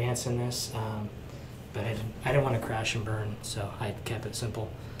more advanced in this, but I didn't want to crash and burn, so I kept it simple.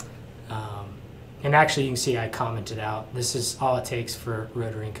 And actually, you can see I commented out. This is all it takes for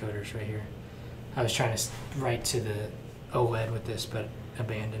rotary encoders right here. I was trying to write to the OLED with this, but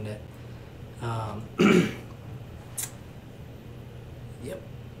abandoned it. Yep.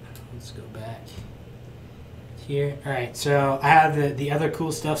 Let's go back here. All right, so I have the other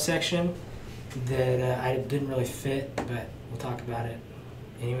cool stuff section that I didn't really fit, but we'll talk about it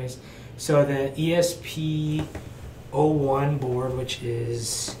anyways. So the ESP01 board, which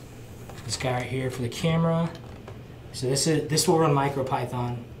is this guy right here for the camera. So this will run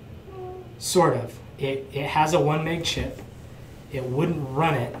MicroPython, sort of. It has a 1 meg chip. It wouldn't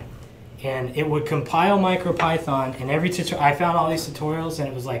run it, and it would compile MicroPython. And every I found all these tutorials, and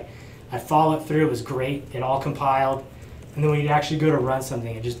it was like I followed through. It was great. It all compiled, and then when you'd actually go to run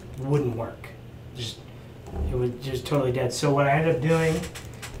something, it just wouldn't work. It was just totally dead. So what I ended up doing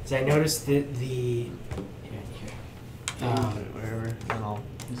is I noticed that Wherever, and I'll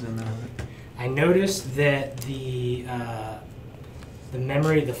zoom in on it. I noticed that the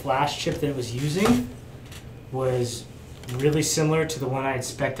memory, the flash chip that it was using, was really similar to the one I had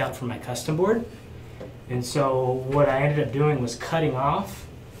spec'd out for my custom board. And so what I ended up doing was cutting off.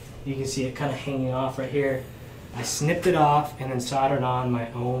 You can see it kind of hanging off right here. I snipped it off and then soldered on my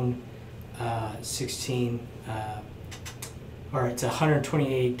own 16, or it's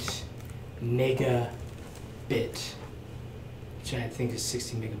 128 megabit, which I think is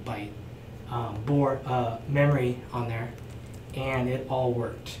 60 megabyte board memory on there, and it all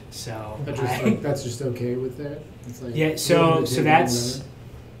worked. So That's just okay with that? It's like yeah, so that's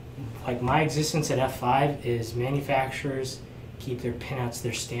like my existence at F5 is manufacturers keep their pinouts,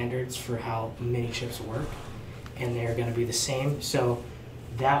 their standards for how mini chips work, and they're going to be the same. So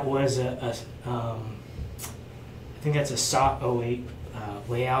that was I think that's a SOT 08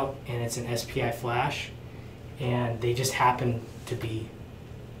 layout, and it's an SPI flash, and they just happen to be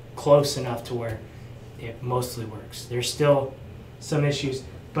close enough to where it mostly works. There's still some issues,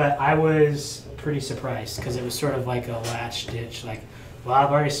 but I was pretty surprised because it was sort of like a latch ditch. Like, well,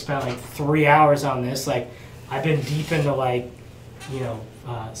 I've already spent like 3 hours on this. Like, I've been deep into like,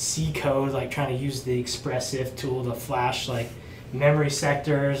 C code, like trying to use the expressive tool to flash like memory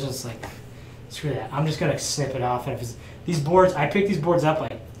sectors. It's like, screw that. I'm just gonna snip it off. And if it's, these boards, I picked these boards up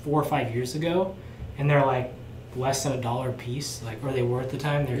like 4 or 5 years ago, and they're like less than $1 a piece, like, or they were at the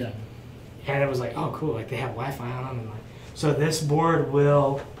time. They're, and it was like, oh, cool, like they have Wi-Fi on them, and like, so this board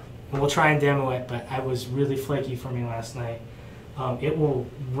we'll try and demo it, but I was really flaky for me last night. It will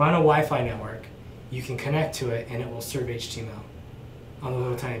run a Wi-Fi network. You can connect to it, and it will serve HTML on the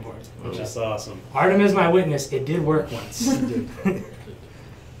little tiny boards. Which is awesome. Artem is my witness. It did work once. Can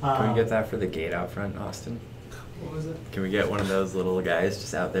we get that for the gate out front, Austin? What was it? Can we get one of those little guys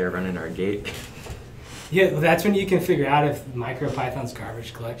just out there running our gate? Yeah, well, that's when you can figure out if MicroPython's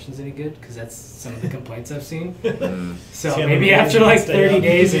garbage collection is any good, because that's some of the complaints I've seen. So Yeah, maybe but after you like stay 30 up.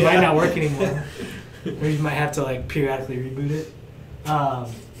 days, it might Yeah. not work anymore. Or you might have to like periodically reboot it.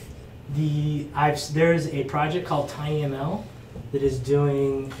 There's a project called TinyML that is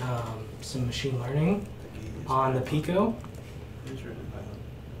doing some machine learning on the Pico. It's written in Python.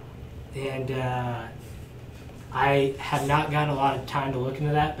 And I have not gotten a lot of time to look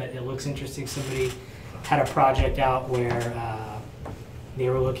into that, but it looks interesting. Somebody had a project out where they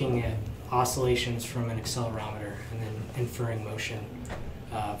were looking at oscillations from an accelerometer and then inferring motion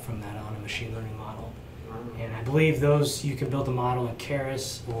from that on a machine learning model. And I believe those, you can build a model in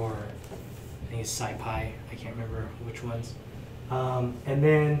Keras or I think it's SciPy, I can't remember which ones. And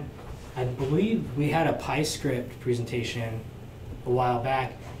then I believe we had a PyScript presentation a while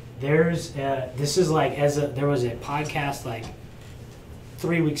back. There's this is like there was a podcast like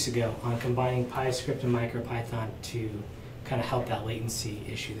 3 weeks ago on combining PyScript and MicroPython to kind of help that latency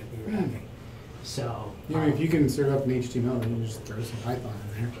issue that we were having. So Yeah, if you can serve up an HTML, you can just throw some Python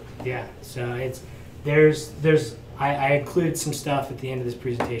in there. yeah, so it's I included some stuff at the end of this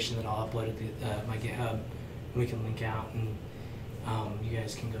presentation that I'll upload to my GitHub, and we can link out, and you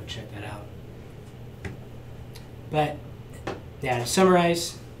guys can go check that out. But yeah, to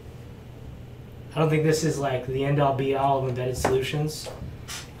summarize, I don't think this is like the end-all be-all of embedded solutions.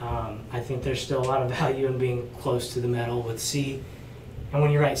 I think there's still a lot of value in being close to the metal with C. And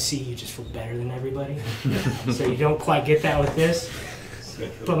when you write C, you just feel better than everybody. So you don't quite get that with this.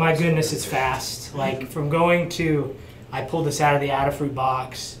 But my goodness, it's fast. Like from going to, I pulled this out of the Adafruit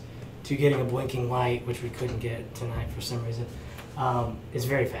box, to getting a blinking light, which we couldn't get tonight for some reason, is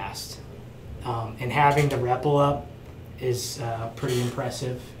very fast. And having the REPL up is pretty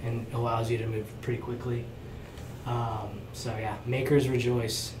impressive and allows you to move pretty quickly. So yeah, makers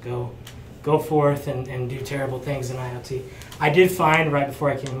rejoice. Go forth and do terrible things in IoT. I did find right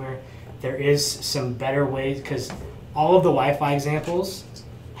before I came here, there is some better ways, because all of the Wi-Fi examples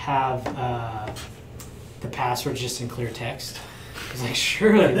have the password just in clear text. It's like,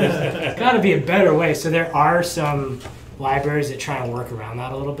 surely there's got to be a better way. So there are some libraries that try and work around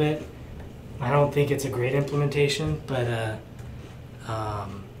that a little bit. I don't think it's a great implementation, but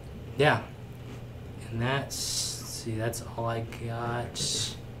yeah. And that's all I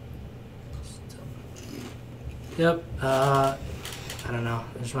got. Yep. I don't know.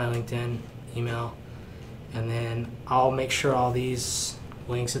 There's my LinkedIn, email, and then I'll make sure all these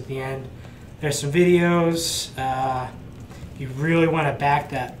links at the end. There's some videos. If you really want to back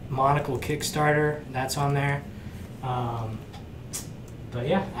that Monocle Kickstarter, that's on there. But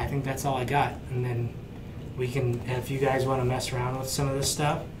yeah, I think that's all I got. And then we can, if you guys want to mess around with some of this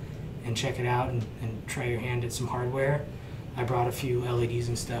stuff and check it out and try your hand at some hardware, I brought a few LEDs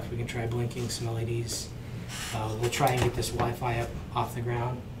and stuff. We can try blinking some LEDs. We'll try and get this Wi-Fi up off the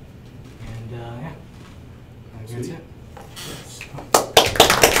ground. And yeah, I think that's it.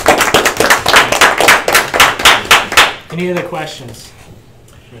 Any other questions?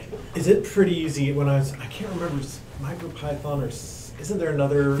 Is it pretty easy when I can't remember, it's MicroPython or isn't there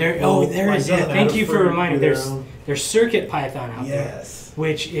another? There is. Yeah, thank you for reminding. There's CircuitPython out there,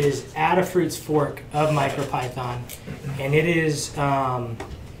 which is Adafruit's fork of MicroPython, and it is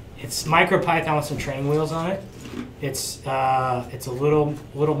it's MicroPython with some training wheels on it. It's a little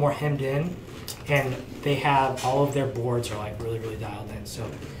more hemmed in, and they have all of their boards are like really dialed in. So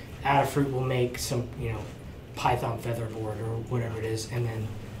Adafruit will make some Python featherboard or whatever it is, and then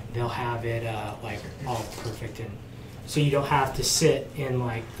they'll have it like all perfect, and so you don't have to sit in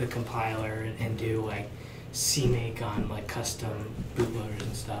like the compiler and do like CMake on like custom bootloaders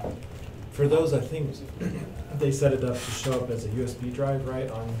and stuff. For those, I think they set it up to show up as a USB drive, right?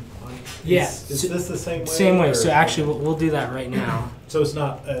 Yeah. Is this the same way? Same way. So actually, we'll do that right now. So it's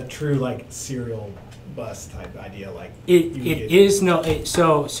not a true like serial bus type idea, like it is no.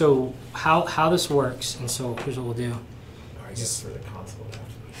 So how this works, and so here's what we'll do. I guess for the console.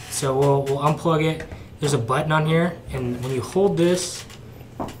 So we'll unplug it. There's a button on here, and when you hold this,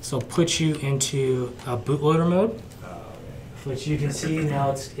 so it'll put you into a bootloader mode, which you can see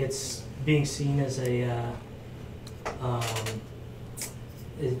now it's being seen as a.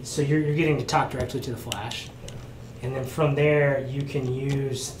 So you're getting to talk directly to the flash, and then from there you can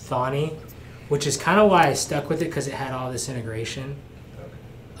use Thonny, which is kind of why I stuck with it, because it had all this integration.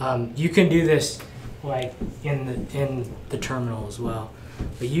 You can do this like in the terminal as well,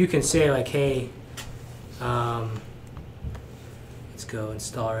 but you can say like, hey, let's go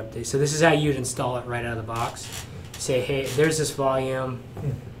install our update. So this is how you'd install it right out of the box. Say, hey, there's this volume.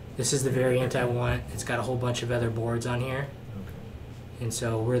 This is the variant I want. It's got a whole bunch of other boards on here. And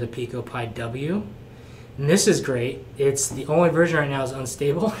so we're the PicoPy W. And this is great. It's the only version right now is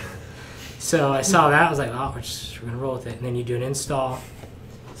unstable. So I saw that. I was like, oh, we're going to roll with it. And then you do an install.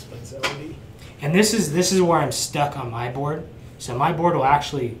 And this is where I'm stuck on my board. So my board will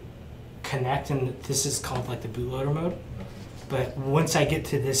actually connect, and this is called like the bootloader mode. But once I get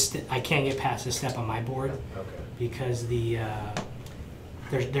to this, I can't get past this step on my board because there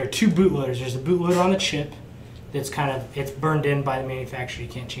are two bootloaders. There's a bootloader on the chip that's it's burned in by the manufacturer. You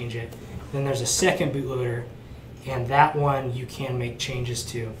can't change it. Then there's a second bootloader, and that one you can make changes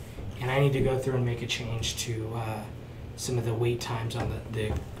to. And I need to go through and make a change to some of the wait times on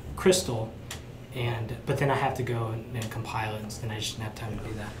the crystal, but then I have to go and compile it, and I just didn't have time to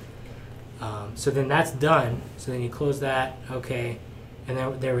do that. So then that's done. So then you close that, okay, and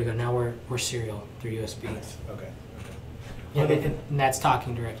there we go. Now we're serial through USB. Okay. And that's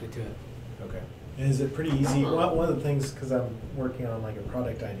talking directly to it. Okay. And is it pretty easy? One of the things, because I'm working on like a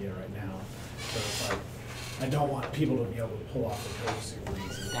product idea right now, so it's like I don't want people to be able to pull off the code super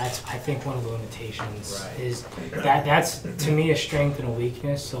easy. That's, I think, one of the limitations Right. is that's to me a strength and a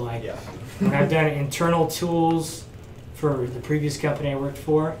weakness. So like Yeah. when I've done internal tools for the previous company I worked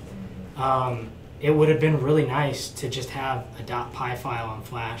for, it would have been really nice to just have a .py file on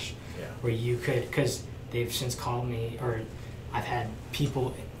Flash Yeah. where you could, because they've since called me, or I've had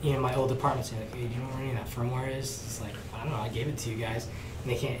people in my old department say like, hey, do you know where any of that firmware is? It's like, I don't know, I gave it to you guys.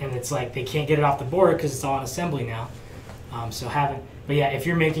 And they can't, and it's like they can't get it off the board because it's all in assembly now. But yeah, if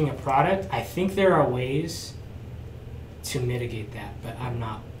you're making a product, I think there are ways to mitigate that, but I'm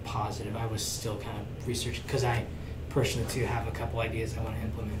not positive. I was still kind of researching because I personally too have a couple ideas I want to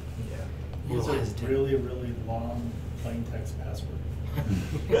implement. Yeah. A Use little a hesitant. really, really long plain text password.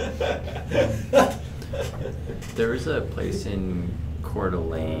 There was a place in Coeur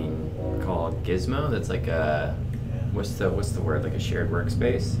d'Alene called Gizmo that's like a what's the word, like a shared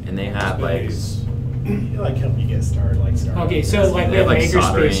workspace, and they have like Like help you get started, like start. Okay, so like we They have have, like, makerspace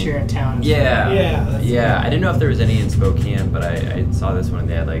soldering. here in town. yeah Yeah, I didn't know if there was any in Spokane, but I saw this one.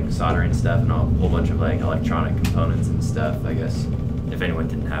 They had like soldering stuff and a whole bunch of like electronic components and stuff. I guess if anyone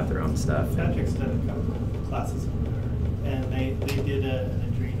didn't have their own stuff. Patrick's done a couple of classes over there, and they did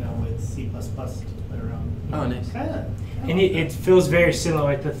an Adreno with C++ to play around. Oh, nice. Kinda. And it feels very similar.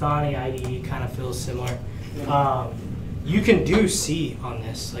 Like the Thani IDE kind of feels similar. You can do C on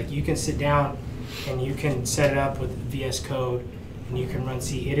this. Like you can sit down and you can set it up with VS Code and you can run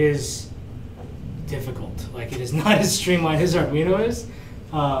C. It is difficult. Like it is not as streamlined as Arduino is.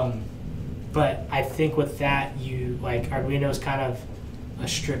 But I think with that, Arduino is kind of a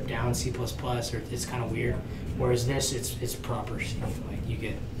stripped down C++, or it's kind of weird. Whereas this, it's proper C. Like you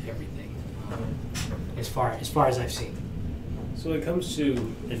get everything as far as I've seen. So when it comes to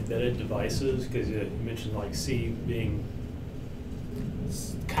embedded devices, because you mentioned like C being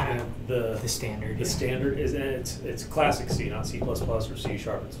Kind of the standard. the yeah. standard is, and it's classic C, not C++ or C#. It's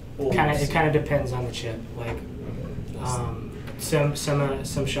old It C. kind of depends on the chip. Like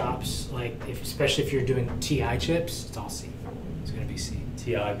some shops, like especially if you're doing TI chips, it's all C. It's going to be C.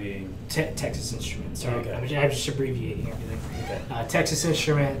 TI being Texas Instrument. Sorry, Okay. I'm just abbreviating everything. okay. Texas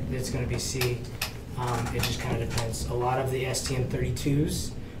Instrument, it's going to be C. It just kind of depends. A lot of the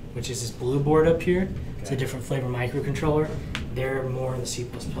STM32s, which is this blue board up here, it's a Okay. different flavor microcontroller. They're more in the C++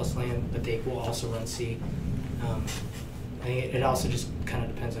 land, but they will also run C. I think it also just kind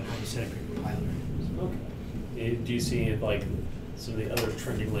of depends on how you set up your compiler. Okay. Do you see like some of the other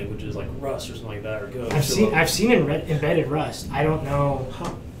trending languages like Rust or something like that, or Go? I've seen embedded Rust. I don't know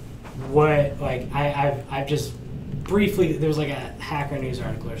what, like I've just briefly, there was like a Hacker News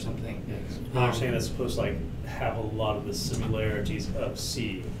article or something. I understand it's supposed to like have a lot of the similarities of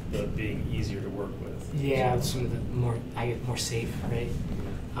C, but being easier to work with. Yeah, some of the more safe, right?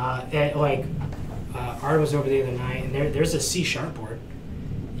 Art was over the other night, and there's a C# board.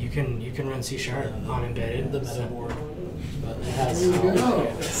 You can run C# on embedded. The meta so- board. But it has There you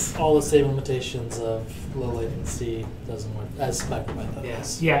go. all the same limitations of low latency doesn't work as MicroPython Yes.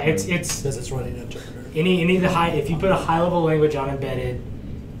 does. Yeah, it's Because it's running an interpreter. any of the high. If you put a high level language on embedded,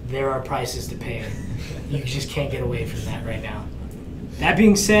 there are prices to pay. You just can't get away from that right now. That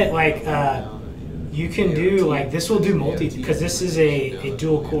being said, you can do this will do because this is a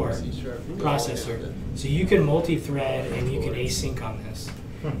dual core processor, so you can multi-thread and you can async on this.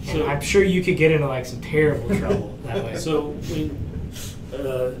 And So- I'm sure you could get into some terrible trouble that way. So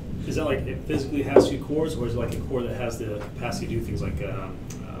is that like it physically has two cores, or is it like a core that has the capacity to do things like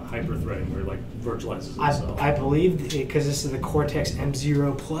hyper-threading, where it like virtualizes itself? I believe because this is the Cortex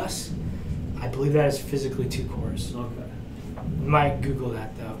M0 Plus, I believe that is physically two cores. Okay. You might Google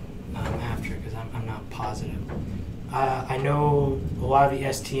that though after, because I'm not positive. I know a lot of the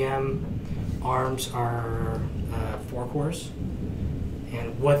STM ARMs are 4 cores,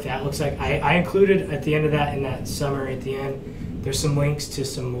 and what that looks like. I included at the end of that, in that summary at the end, there's some links to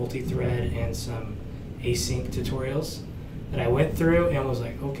some multi-thread and some async tutorials that I went through and was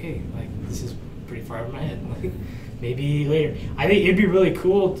like, okay, this is pretty far over my head. Maybe later. I think it'd be really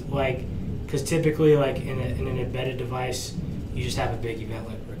cool, Because typically, like in an embedded device, you just have a big event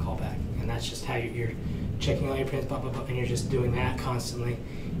loop or callback, and that's just how you're checking all your pins, blah, blah, blah, and you're just doing that constantly.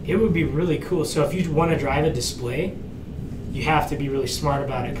 It would be really cool. So if you want to drive a display, you have to be really smart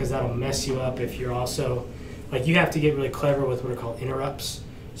about it because that'll mess you up if you're also, like you have to get really clever with what are called interrupts.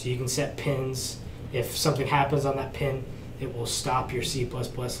 So you can set pins. If something happens on that pin, it will stop your C++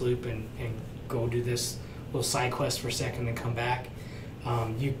 loop and go do this little side quest for a second and come back.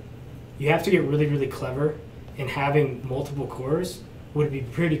 You have to get really, really clever, and having multiple cores would be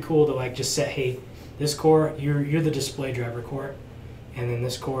pretty cool to like just set, hey, this core, you're the display driver core, and then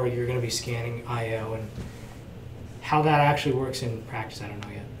this core, you're going to be scanning I/O, and how that actually works in practice, I don't know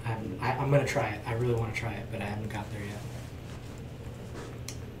yet. I'm going to try it. I really want to try it, but I haven't got there yet.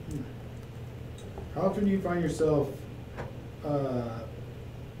 How often do you find yourself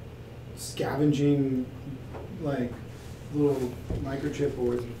scavenging like little microchip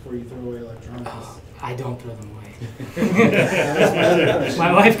boards before you throw away electronics? Oh, I don't throw them away. That's my other question.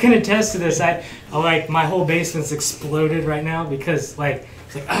 My wife can attest to this. I like my whole basement's exploded right now because like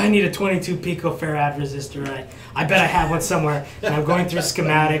it's like I need a 22 picofarad resistor. I bet I have one somewhere. And I'm going through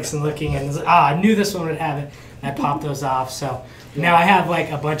schematics and looking, and it's like, I knew this one would have it. And I popped those off. So now I have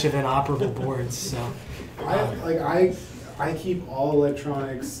like a bunch of inoperable boards. So I keep all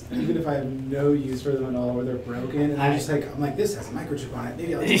electronics, even if I have no use for them at all, or they're broken, and I'm like, this has a microchip on it.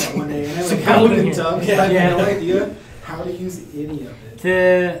 Maybe I'll use that one day. And I like have them in tubs. I have no idea how to use any of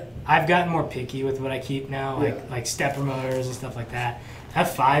it. I've gotten more picky with what I keep now, like stepper motors and stuff like that.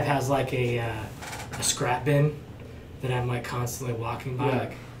 F5 has like a scrap bin that I'm like constantly walking by.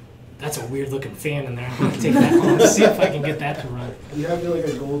 Like, that's a weird looking fan in there. I'm gonna take that home and see if I can get that to run. You have like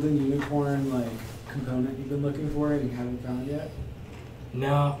a golden unicorn like component you've been looking for and you haven't found yet?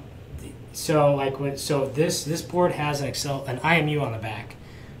 No. So this board has an IMU on the back,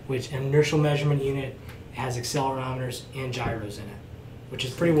 which an inertial measurement unit has accelerometers and gyros in it, which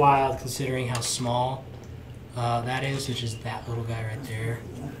is pretty wild considering how small that is, which is that little guy right there.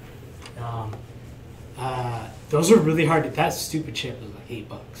 Those are really hard to. That stupid chip is like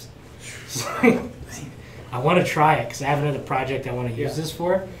 $8. So I want to try it because I have another project I want to use this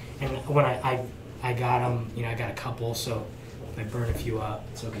for, and when I got them, I got a couple, so if I burn a few up,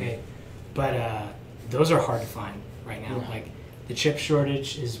 it's okay. But those are hard to find right now. Like the chip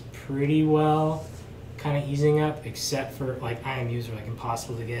shortage is pretty well kind of easing up, except for like IMUs are like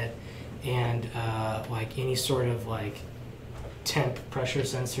impossible to get, and like any sort of like temp pressure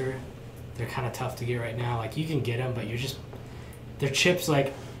sensor, they're kind of tough to get right now. Like you can get them, but they're chips.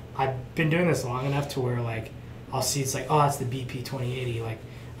 Like I've been doing this long enough to where like I'll see it's like, oh, it's the BP 2080. Like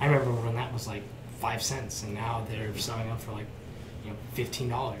I remember when that was like 5 cents, and now they're selling them for like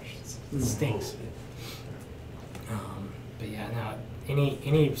 $15. It stinks. But yeah, no,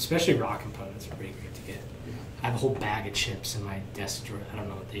 any especially raw components are pretty great to get. I have a whole bag of chips in my desk drawer. I don't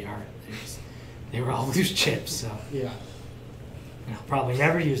know what they are. They were all loose chips, so I'll probably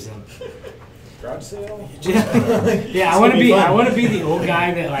never use them. Garage sale? Yeah, I want to be the old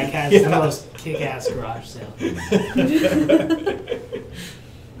guy that like has the most kick-ass garage sale.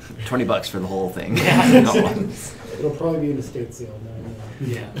 $20 for the whole thing. Yeah. It'll probably be an estate sale now.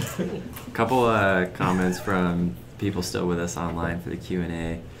 Yeah. A couple comments from people still with us online for the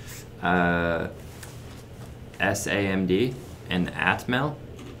Q&A. SAMD and Atmel.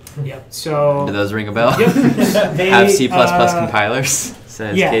 Yep. So. Do those ring a bell? Yep. Have C++ compilers,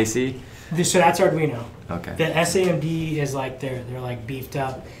 says Casey. So that's Arduino. Okay. The SAMD is like they're like beefed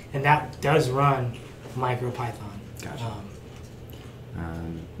up, and that does run MicroPython. Gotcha.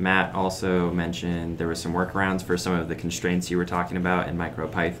 Matt also mentioned there were some workarounds for some of the constraints you were talking about in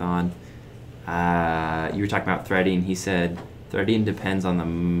MicroPython. You were talking about threading. He said threading depends on the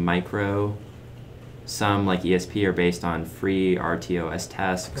micro. Some, like ESP, are based on free RTOS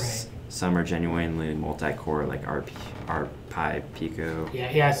tasks. Right. Some are genuinely multi-core, like RPi, Pico.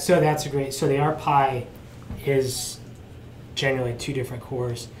 Yeah. So that's so the RPi is generally 2 different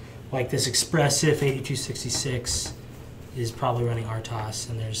cores. Like this Expressif 8266 is probably running RTOS,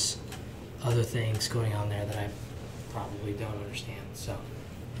 and there's other things going on there that I probably don't understand. So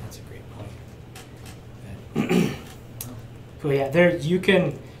that's a great point. But yeah, there you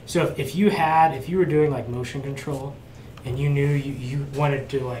can. So if you were doing like motion control, and you knew you wanted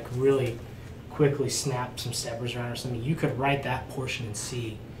to like really quickly snap some steppers around or something, you could write that portion in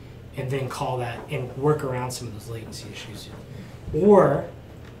C, and then call that and work around some of those latency issues. Or,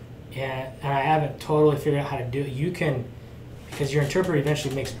 and I haven't totally figured out how to do it. You can, because your interpreter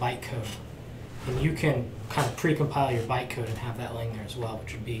eventually makes bytecode, and you can kind of pre-compile your bytecode and have that laying there as well,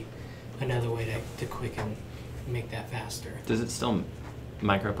 which would be another way to quicken make that faster. Does it still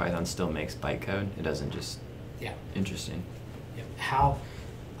MicroPython still makes bytecode. It doesn't just. Yeah. Interesting. Yep. How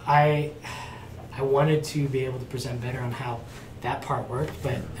I wanted to be able to present better on how that part worked,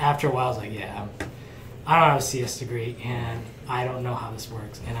 but after a while I was like, yeah, I don't have a CS degree and I don't know how this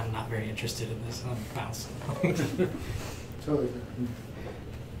works and I'm not very interested in this. I'm bouncing. Totally.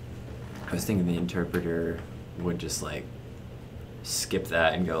 I was thinking the interpreter would just like skip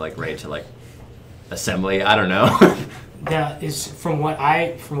that and go like right to like assembly. I don't know. That is from what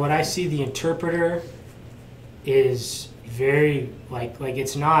I see, the interpreter is very like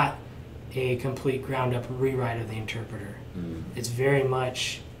it's not a complete ground up rewrite of the interpreter. It's very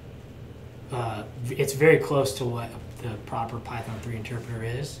much it's very close to what the proper Python 3 interpreter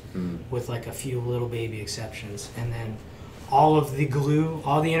is, with like a few little baby exceptions, and then all of the glue,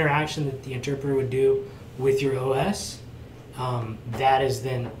 all the interaction that the interpreter would do with your OS, that is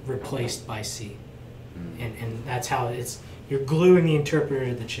then replaced by C. And that's how you're gluing the interpreter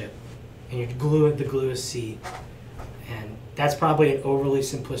to the chip, and the glue is C. And that's probably an overly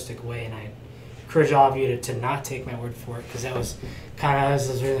simplistic way, and I encourage all of you to not take my word for it, because that was kind of, I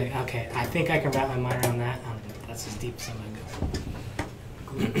was really like, okay, I think I can wrap my mind around that. That's as deep as I'm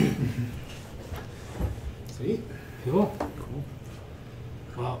going to go. Sweet. Cool.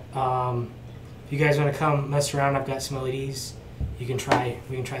 Well, if you guys want to come mess around, I've got some LEDs. We can try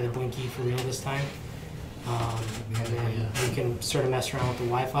the Blinky for real this time. And then we can sort of mess around with the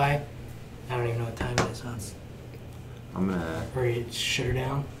Wi-Fi. I don't even know what time it is, huh? I'm gonna. Or you shut her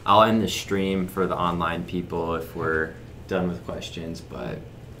down. I'll end the stream for the online people if we're done with questions, but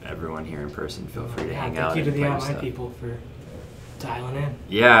everyone here in person, feel free to hang out. Thank you to and the play your online stuff. people for dialing in.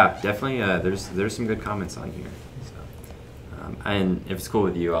 Yeah, definitely. There's some good comments on here. So, and if it's cool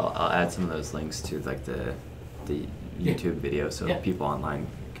with you, I'll add some of those links to like the YouTube video, so people online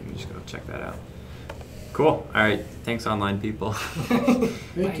can just go check that out. Cool. All right. Thanks, online people.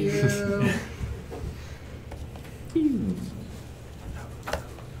 Thank you.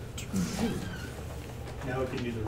 Now we can do the